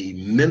a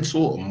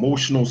mental,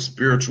 emotional,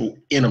 spiritual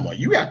enema.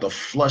 You have to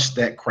flush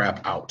that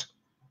crap out.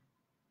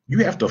 You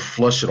have to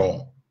flush it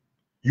all.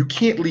 You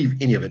can't leave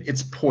any of it.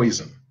 It's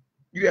poison.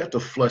 You have to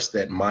flush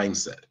that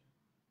mindset.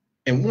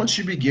 And once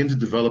you begin to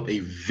develop a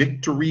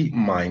victory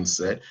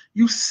mindset,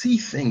 you see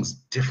things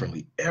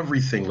differently.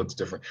 Everything looks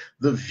different.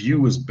 The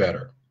view is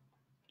better.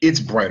 It's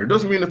brighter.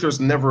 Doesn't mean that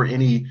there's never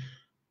any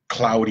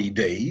cloudy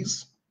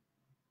days,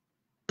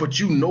 but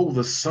you know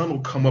the sun will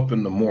come up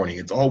in the morning.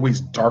 It's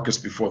always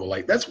darkest before the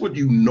light. That's what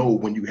you know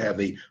when you have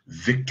a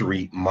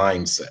victory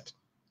mindset.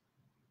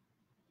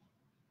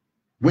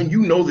 When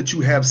you know that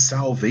you have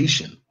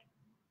salvation,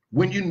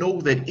 when you know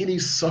that any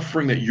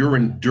suffering that you're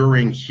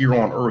enduring here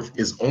on earth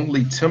is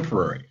only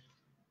temporary.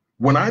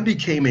 When I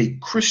became a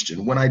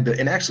Christian,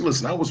 and actually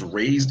listen, I was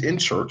raised in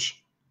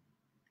church,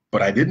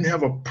 but I didn't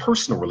have a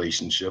personal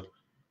relationship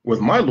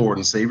with my Lord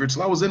and Savior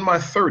until I was in my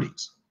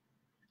 30s.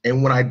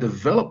 And when I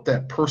developed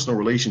that personal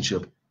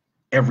relationship,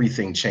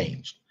 everything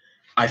changed.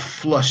 I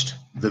flushed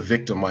the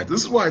victim mind.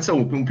 This is why I tell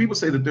when people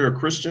say that they're a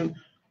Christian,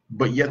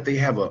 but yet they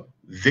have a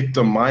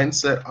victim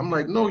mindset, I'm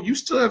like, no, you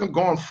still haven't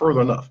gone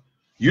further enough.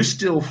 You're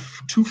still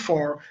too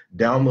far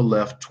down the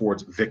left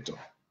towards victim.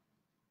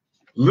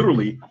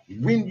 Literally,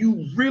 when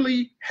you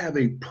really have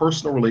a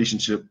personal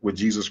relationship with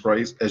Jesus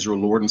Christ as your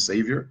Lord and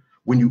Savior,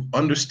 when you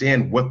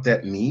understand what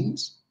that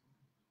means,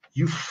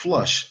 you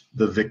flush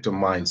the victim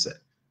mindset.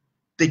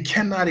 They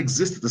cannot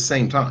exist at the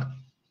same time.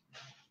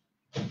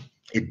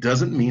 It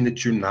doesn't mean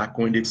that you're not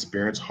going to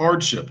experience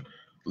hardship.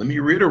 Let me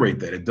reiterate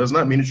that. It does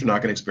not mean that you're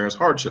not going to experience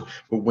hardship.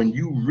 But when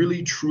you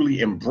really,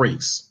 truly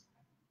embrace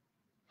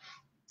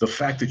the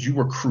fact that you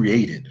were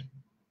created,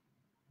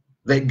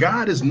 that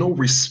God is no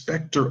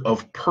respecter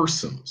of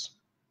persons,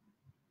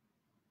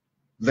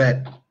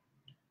 that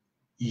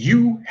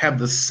you have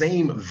the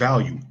same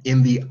value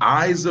in the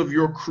eyes of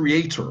your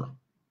creator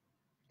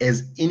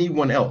as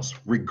anyone else,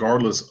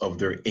 regardless of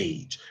their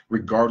age,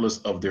 regardless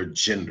of their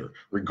gender,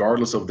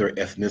 regardless of their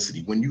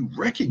ethnicity. When you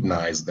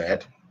recognize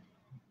that,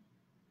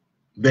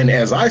 then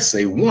as I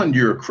say, one,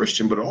 you're a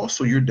Christian, but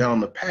also you're down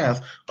the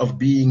path of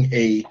being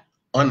a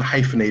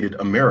unhyphenated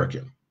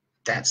American.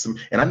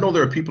 And I know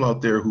there are people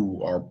out there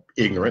who are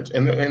ignorant,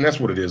 and that's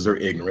what it is. They're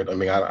ignorant. I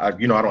mean, I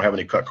don't have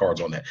any cut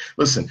cards on that.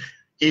 Listen,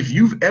 if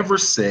you've ever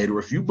said, or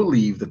if you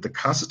believe that the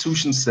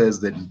Constitution says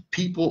that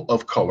people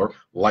of color,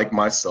 like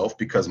myself,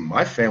 because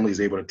my family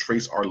is able to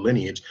trace our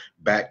lineage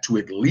back to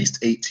at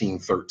least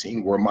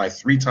 1813, where my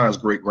 3 times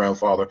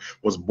great-grandfather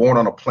was born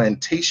on a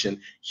plantation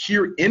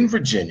here in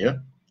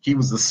Virginia. He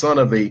was the son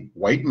of a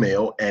white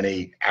male and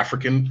a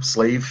African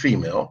slave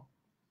female.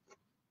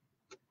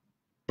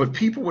 But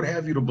people would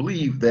have you to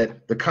believe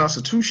that the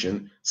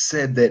Constitution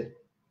said that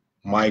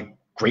my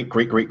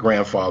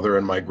great-great-great-grandfather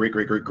and my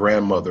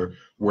great-great-great-grandmother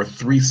were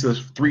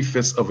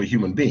three-fifths of a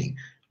human being.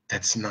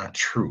 That's not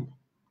true.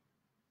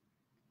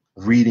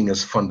 Reading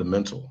is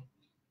fundamental.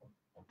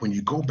 When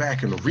you go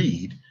back and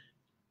read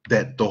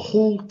that the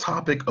whole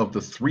topic of the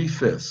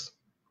 3/5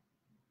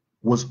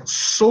 was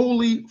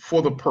solely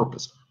for the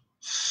purpose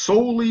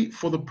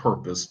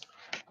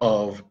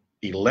of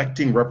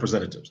electing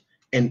representatives.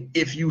 And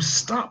if you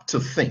stop to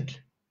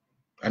think,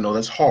 I know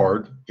that's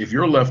hard. If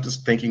you're a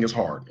leftist, thinking is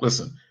hard.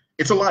 Listen,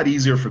 it's a lot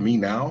easier for me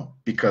now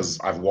because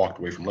I've walked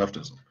away from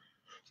leftism.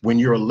 When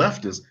you're a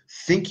leftist,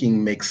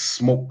 thinking makes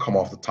smoke come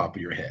off the top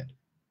of your head.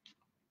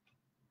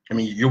 I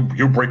mean,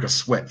 you'll break a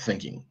sweat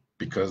thinking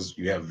because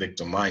you have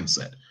victim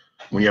mindset.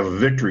 When you have a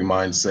victory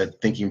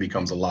mindset, thinking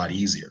becomes a lot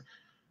easier.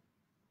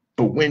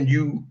 But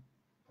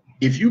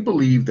if you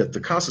believe that the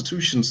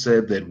Constitution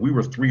said that we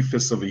were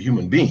 3/5 of a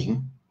human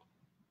being,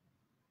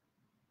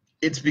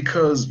 it's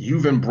because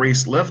you've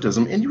embraced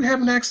leftism and you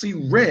haven't actually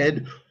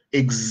read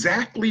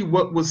exactly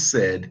what was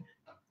said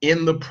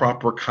in the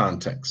proper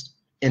context.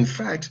 In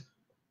fact,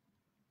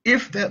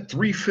 if that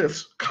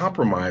 3/5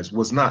 compromise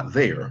was not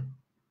there,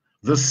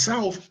 the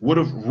South would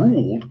have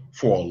ruled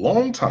for a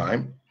long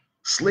time.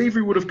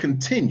 Slavery would have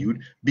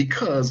continued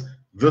because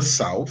the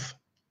South,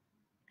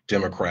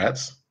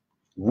 Democrats,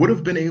 would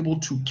have been able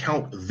to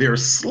count their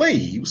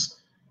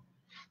slaves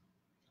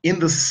in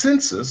the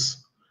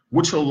census,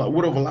 which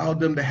would have allowed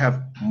them to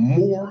have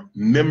more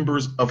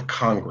members of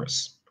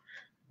Congress.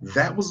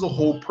 That was the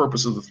whole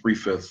purpose of the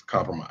 3/5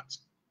 compromise,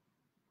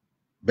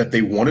 that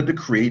they wanted to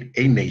create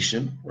a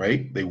nation,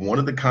 right? They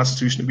wanted the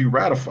Constitution to be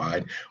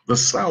ratified. The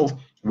South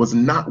was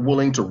not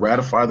willing to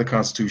ratify the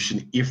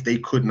Constitution if they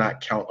could not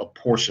count a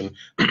portion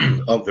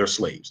of their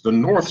slaves. The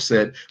North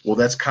said, well,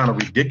 that's kind of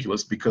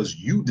ridiculous because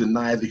you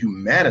deny the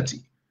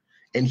humanity.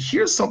 And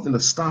here's something to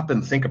stop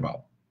and think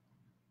about.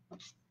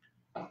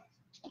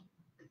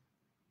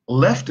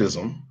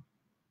 Leftism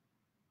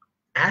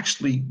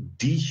actually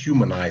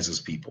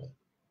dehumanizes people.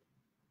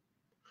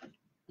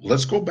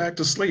 Let's go back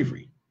to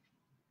slavery.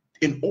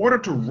 In order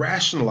to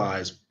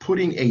rationalize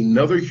putting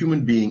another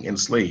human being in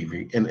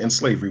slavery,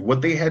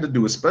 what they had to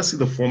do, especially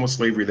the form of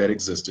slavery that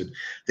existed,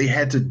 they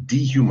had to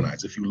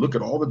dehumanize. If you look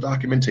at all the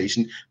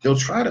documentation, they'll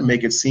try to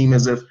make it seem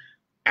as if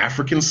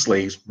African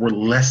slaves were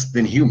less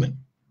than human.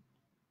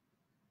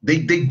 They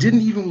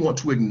didn't even want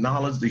to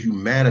acknowledge the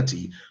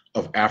humanity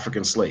of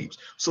African slaves.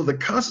 So the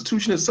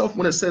Constitution itself,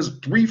 when it says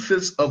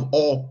 3/5 of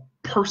all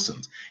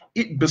persons,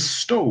 it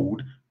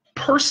bestowed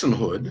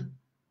personhood.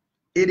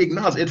 It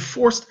acknowledged, it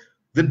forced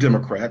the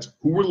Democrats,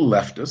 who were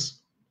leftists,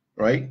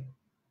 right?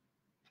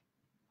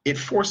 It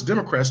forced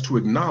Democrats to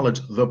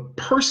acknowledge the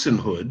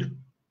personhood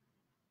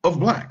of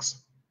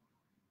blacks.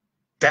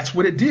 That's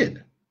what it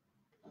did.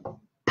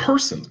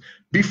 Persons.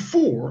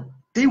 Before,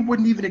 they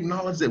wouldn't even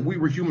acknowledge that we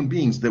were human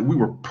beings, that we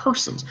were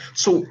persons.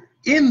 So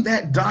in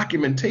that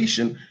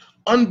documentation,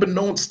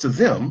 unbeknownst to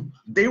them,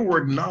 they were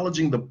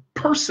acknowledging the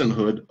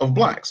personhood of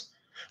blacks.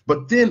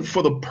 But then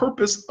for the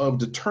purpose of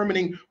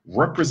determining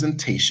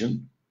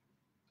representation,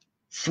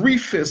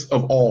 3/5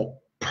 of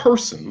all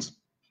persons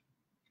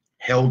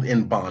held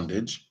in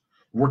bondage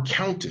were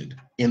counted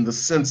in the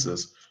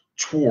census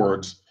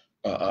towards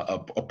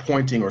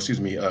appointing, or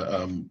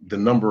the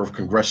number of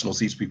congressional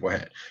seats people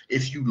had.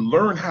 If you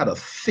learn how to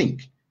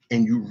think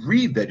and you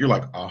read that, you're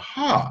like,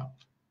 aha.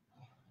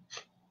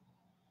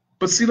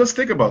 But see, let's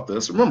think about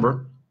this.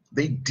 Remember,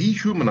 they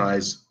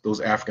dehumanized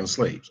those African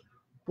slaves.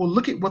 Well,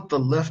 look at what the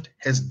left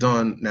has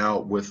done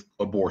now with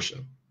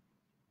abortion.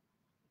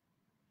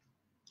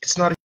 It's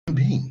not a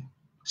human being.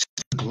 It's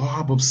just a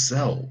glob of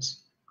cells.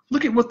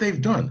 Look at what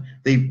they've done.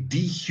 They've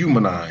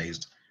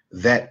dehumanized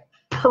that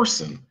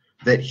person,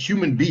 that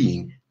human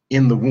being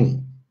in the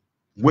womb.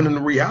 When in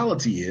the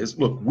reality is,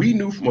 look, we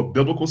knew from a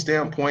biblical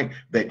standpoint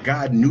that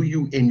God knew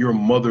you in your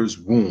mother's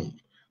womb,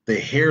 The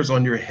hairs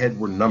on your head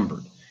were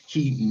numbered.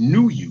 He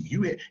knew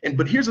you.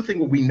 But here's the thing,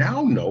 what we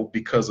now know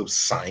because of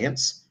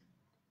science,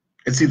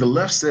 and see, the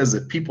left says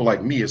that people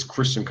like me as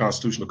Christian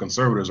constitutional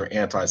conservatives are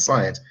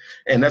anti-science,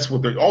 and that's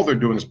what all they're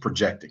doing is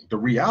projecting. The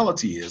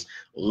reality is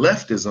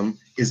leftism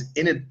is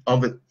in and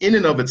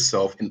of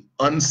itself an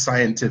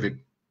unscientific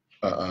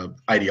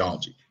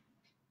ideology,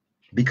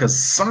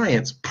 because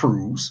science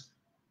proves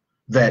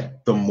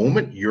that the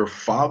moment your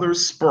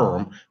father's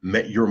sperm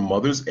met your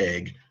mother's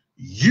egg,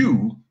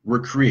 you were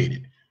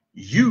created.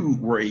 You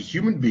were a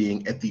human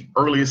being at the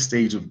earliest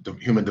stage of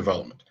human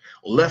development.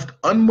 Left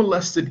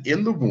unmolested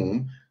in the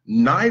womb,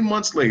 9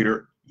 months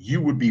later,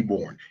 you would be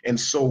born. And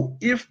so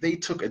if they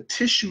took a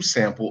tissue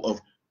sample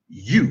of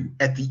you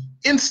at the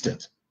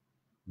instant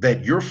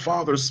that your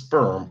father's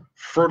sperm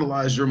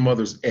fertilized your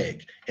mother's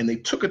egg, and they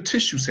took a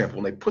tissue sample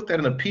and they put that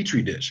in a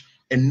petri dish,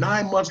 and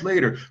 9 months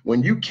later,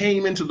 when you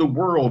came into the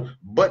world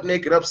butt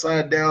naked,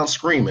 upside down,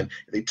 screaming,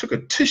 they took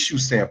a tissue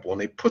sample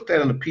and they put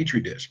that in a petri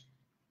dish.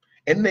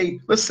 And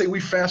let's say we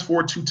fast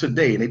forward to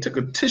today, and they took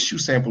a tissue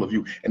sample of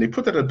you and they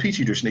put that in a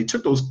petri dish, and they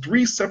took those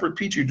 3 separate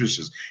petri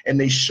dishes and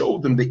they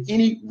showed them to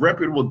any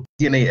reputable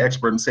DNA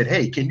expert and said,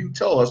 hey, can you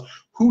tell us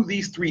who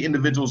these 3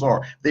 individuals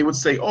are? They would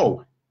say,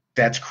 oh,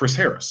 that's Chris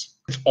Harris.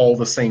 It's all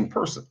the same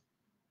person.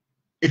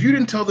 If you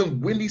didn't tell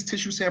them when these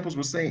tissue samples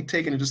were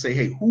taken and just say,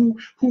 hey,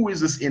 who is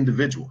this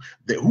individual?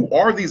 Who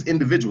are these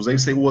individuals? They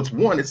say, well,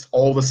 it's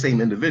all the same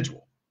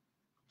individual.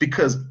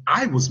 Because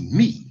I was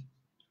me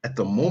at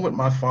the moment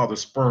my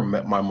father's sperm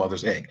met my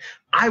mother's egg.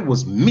 I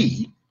was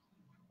me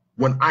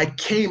when I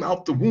came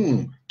out the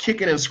womb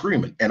kicking and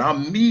screaming, and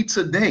I'm me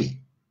today.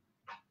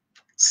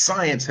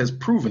 Science has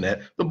proven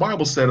that. The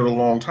Bible said it a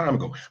long time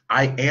ago.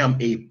 I am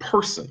a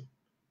person.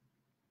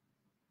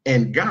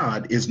 And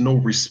God is no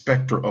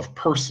respecter of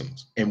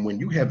persons. And when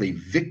you have a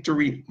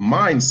victory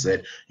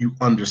mindset, you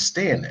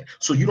understand that.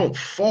 So you don't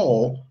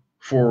fall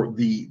for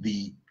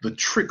the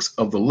tricks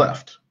of the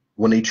left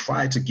when they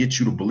try to get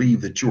you to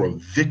believe that you're a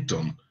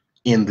victim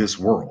in this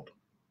world,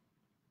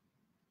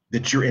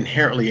 that you're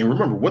inherently, and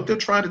remember, what they're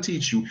trying to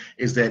teach you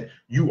is that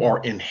you are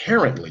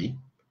inherently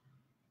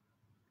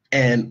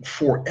and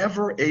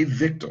forever a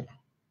victim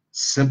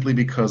simply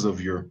because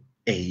of your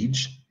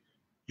age,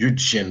 your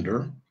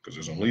gender, because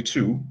there's only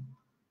 2,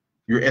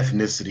 your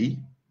ethnicity,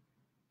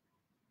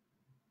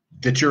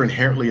 that you're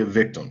inherently a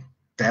victim.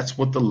 That's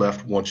what the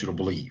left wants you to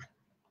believe.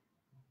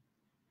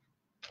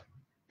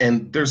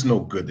 And there's no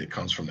good that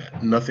comes from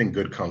that. Nothing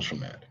good comes from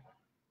that.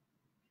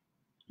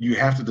 You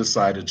have to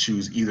decide to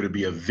choose either to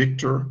be a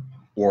victor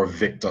or a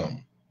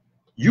victim.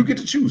 You get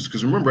to choose,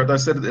 because remember, as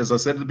I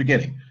said at the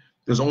beginning,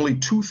 there's only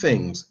 2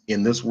 things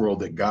in this world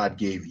that God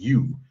gave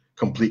you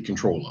complete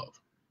control of: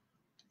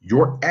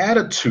 your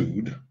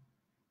attitude,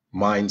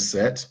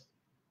 mindset,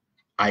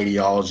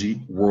 ideology,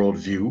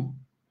 worldview,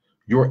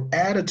 your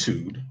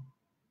attitude,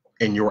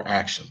 and your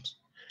actions.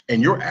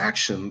 And your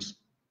actions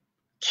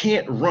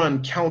can't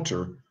run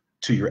counter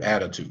to your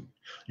attitude.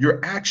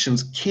 Your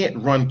actions can't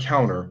run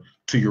counter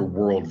to your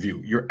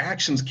worldview. Your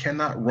actions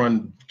cannot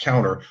run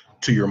counter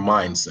to your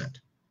mindset.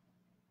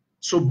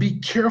 So be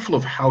careful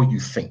of how you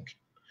think.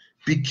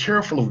 Be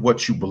careful of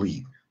what you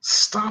believe.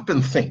 Stop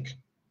and think.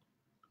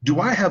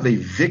 Do I have a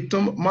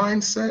victim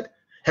mindset?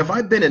 Have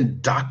I been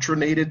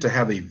indoctrinated to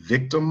have a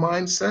victim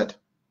mindset?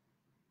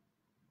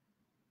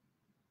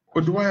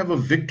 Or do I have a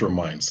victor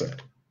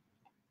mindset?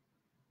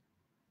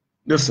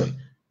 Listen,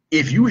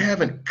 if you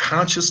haven't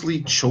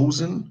consciously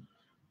chosen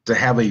to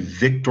have a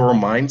victor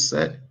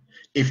mindset,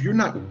 if you're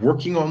not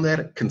working on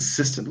that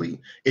consistently,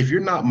 if you're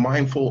not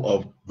mindful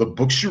of the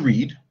books you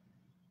read,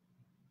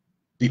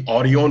 the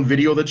audio and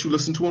video that you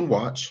listen to and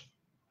watch,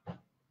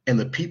 and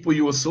the people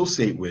you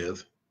associate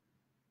with,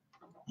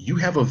 you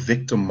have a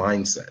victim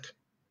mindset.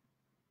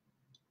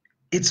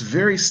 It's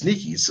very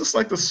sneaky. It's just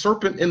like the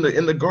serpent in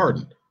the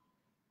garden.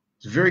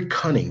 It's very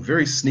cunning,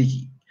 very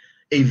sneaky.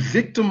 A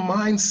victim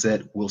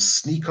mindset will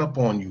sneak up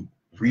on you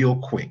real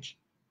quick.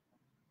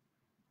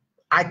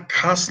 I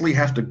constantly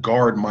have to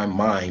guard my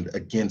mind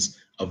against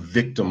a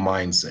victim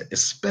mindset,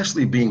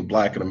 especially being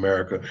Black in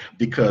America,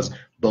 because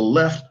the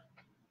left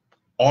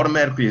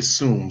automatically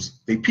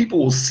assumes that people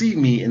will see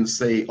me and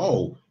say,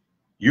 oh,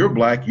 you're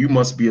Black, you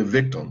must be a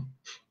victim.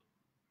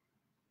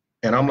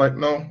 And I'm like,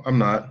 no, I'm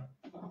not.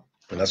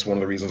 And that's one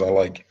of the reasons I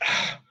like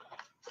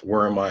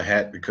wearing my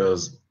hat,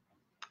 because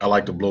I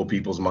like to blow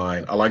people's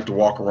mind. I like to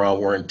walk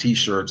around wearing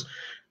t-shirts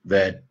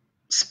that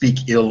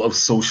speak ill of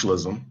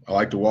socialism. I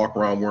like to walk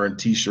around wearing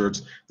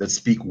t-shirts that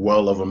speak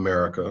well of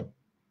America,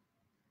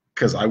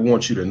 because I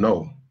want you to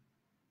know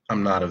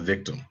I'm not a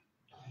victim.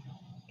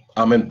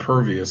 I'm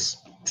impervious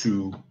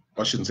to,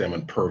 I shouldn't say I'm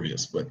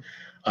impervious, but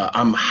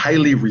I'm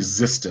highly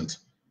resistant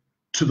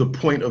to the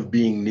point of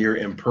being near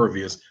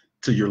impervious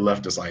to your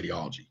leftist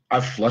ideology.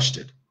 I've flushed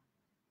it.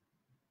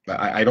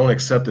 I don't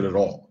accept it at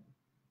all.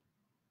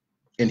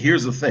 And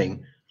here's the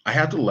thing, I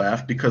have to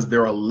laugh because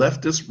there are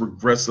leftist,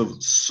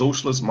 regressive,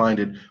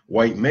 socialist-minded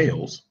white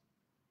males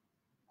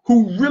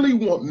who really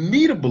want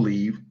me to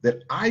believe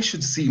that I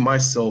should see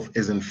myself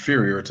as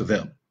inferior to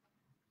them.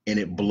 And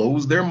it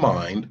blows their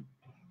mind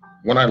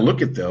when I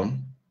look at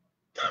them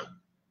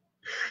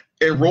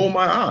and roll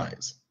my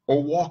eyes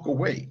or walk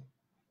away,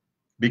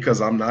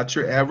 because I'm not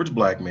your average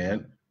black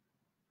man.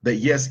 That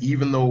yes,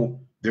 even though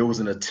there was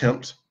an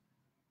attempt,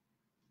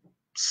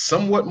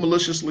 somewhat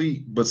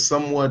maliciously, but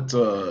somewhat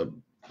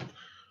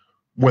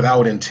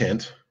without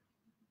intent,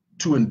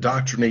 to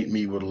indoctrinate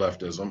me with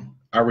leftism,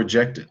 I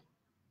reject it.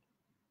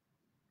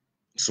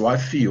 So I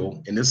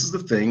feel, and this is the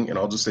thing, and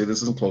I'll just say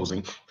this in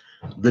closing,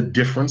 the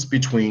difference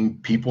between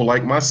people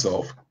like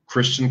myself,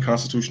 Christian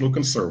constitutional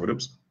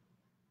conservatives,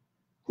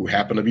 who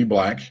happen to be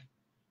black,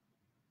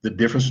 the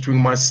difference between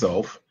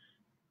myself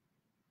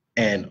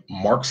and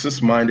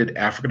Marxist-minded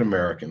African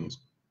Americans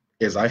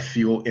is I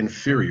feel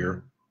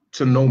inferior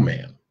to no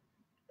man.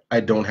 I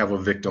don't have a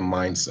victim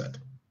mindset.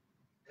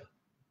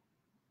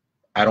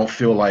 I don't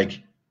feel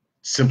like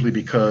simply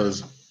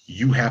because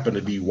you happen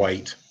to be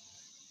white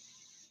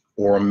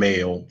or a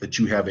male that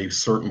you have a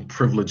certain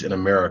privilege in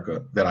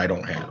America that I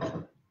don't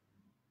have.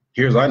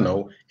 Here's I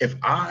know, if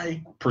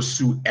I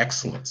pursue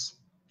excellence,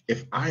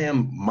 if I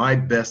am my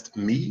best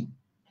me,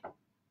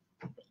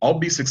 I'll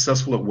be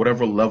successful at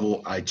whatever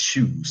level I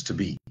choose to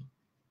be,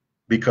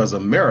 because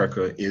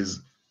America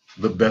is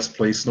the best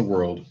place in the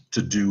world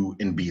to do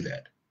and be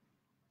that.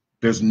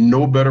 There's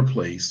no better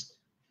place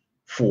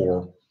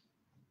for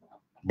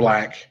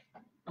black,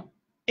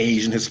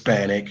 Asian,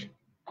 Hispanic,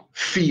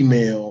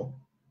 female.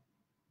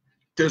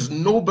 There's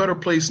no better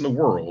place in the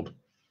world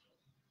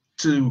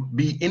to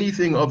be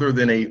anything other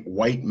than a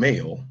white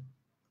male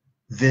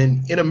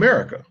than in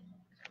America,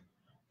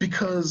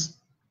 because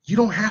you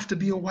don't have to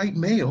be a white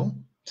male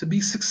to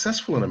be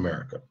successful in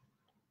America.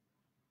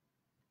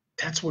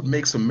 That's what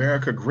makes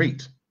America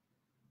great.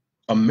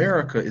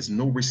 America is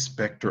no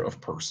respecter of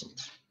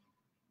persons.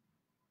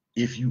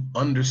 If you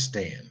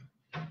understand,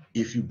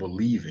 if you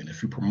believe in,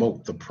 if you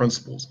promote the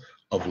principles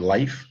of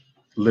life,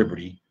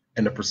 liberty,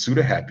 and the pursuit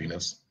of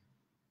happiness,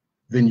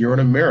 then you're an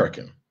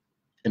American.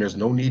 And there's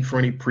no need for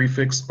any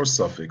prefix or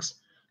suffix.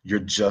 You're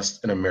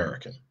just an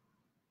American.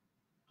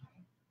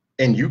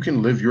 And you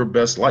can live your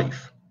best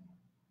life.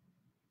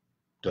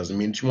 Doesn't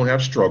mean that you won't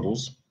have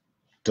struggles.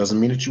 Doesn't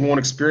mean that you won't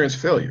experience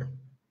failure.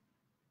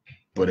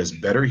 But it's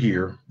better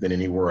here than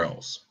anywhere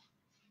else.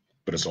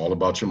 But it's all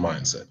about your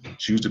mindset.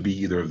 Choose to be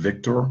either a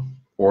victor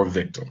or a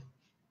victim.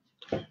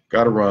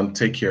 Gotta run.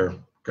 Take care.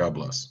 God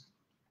bless.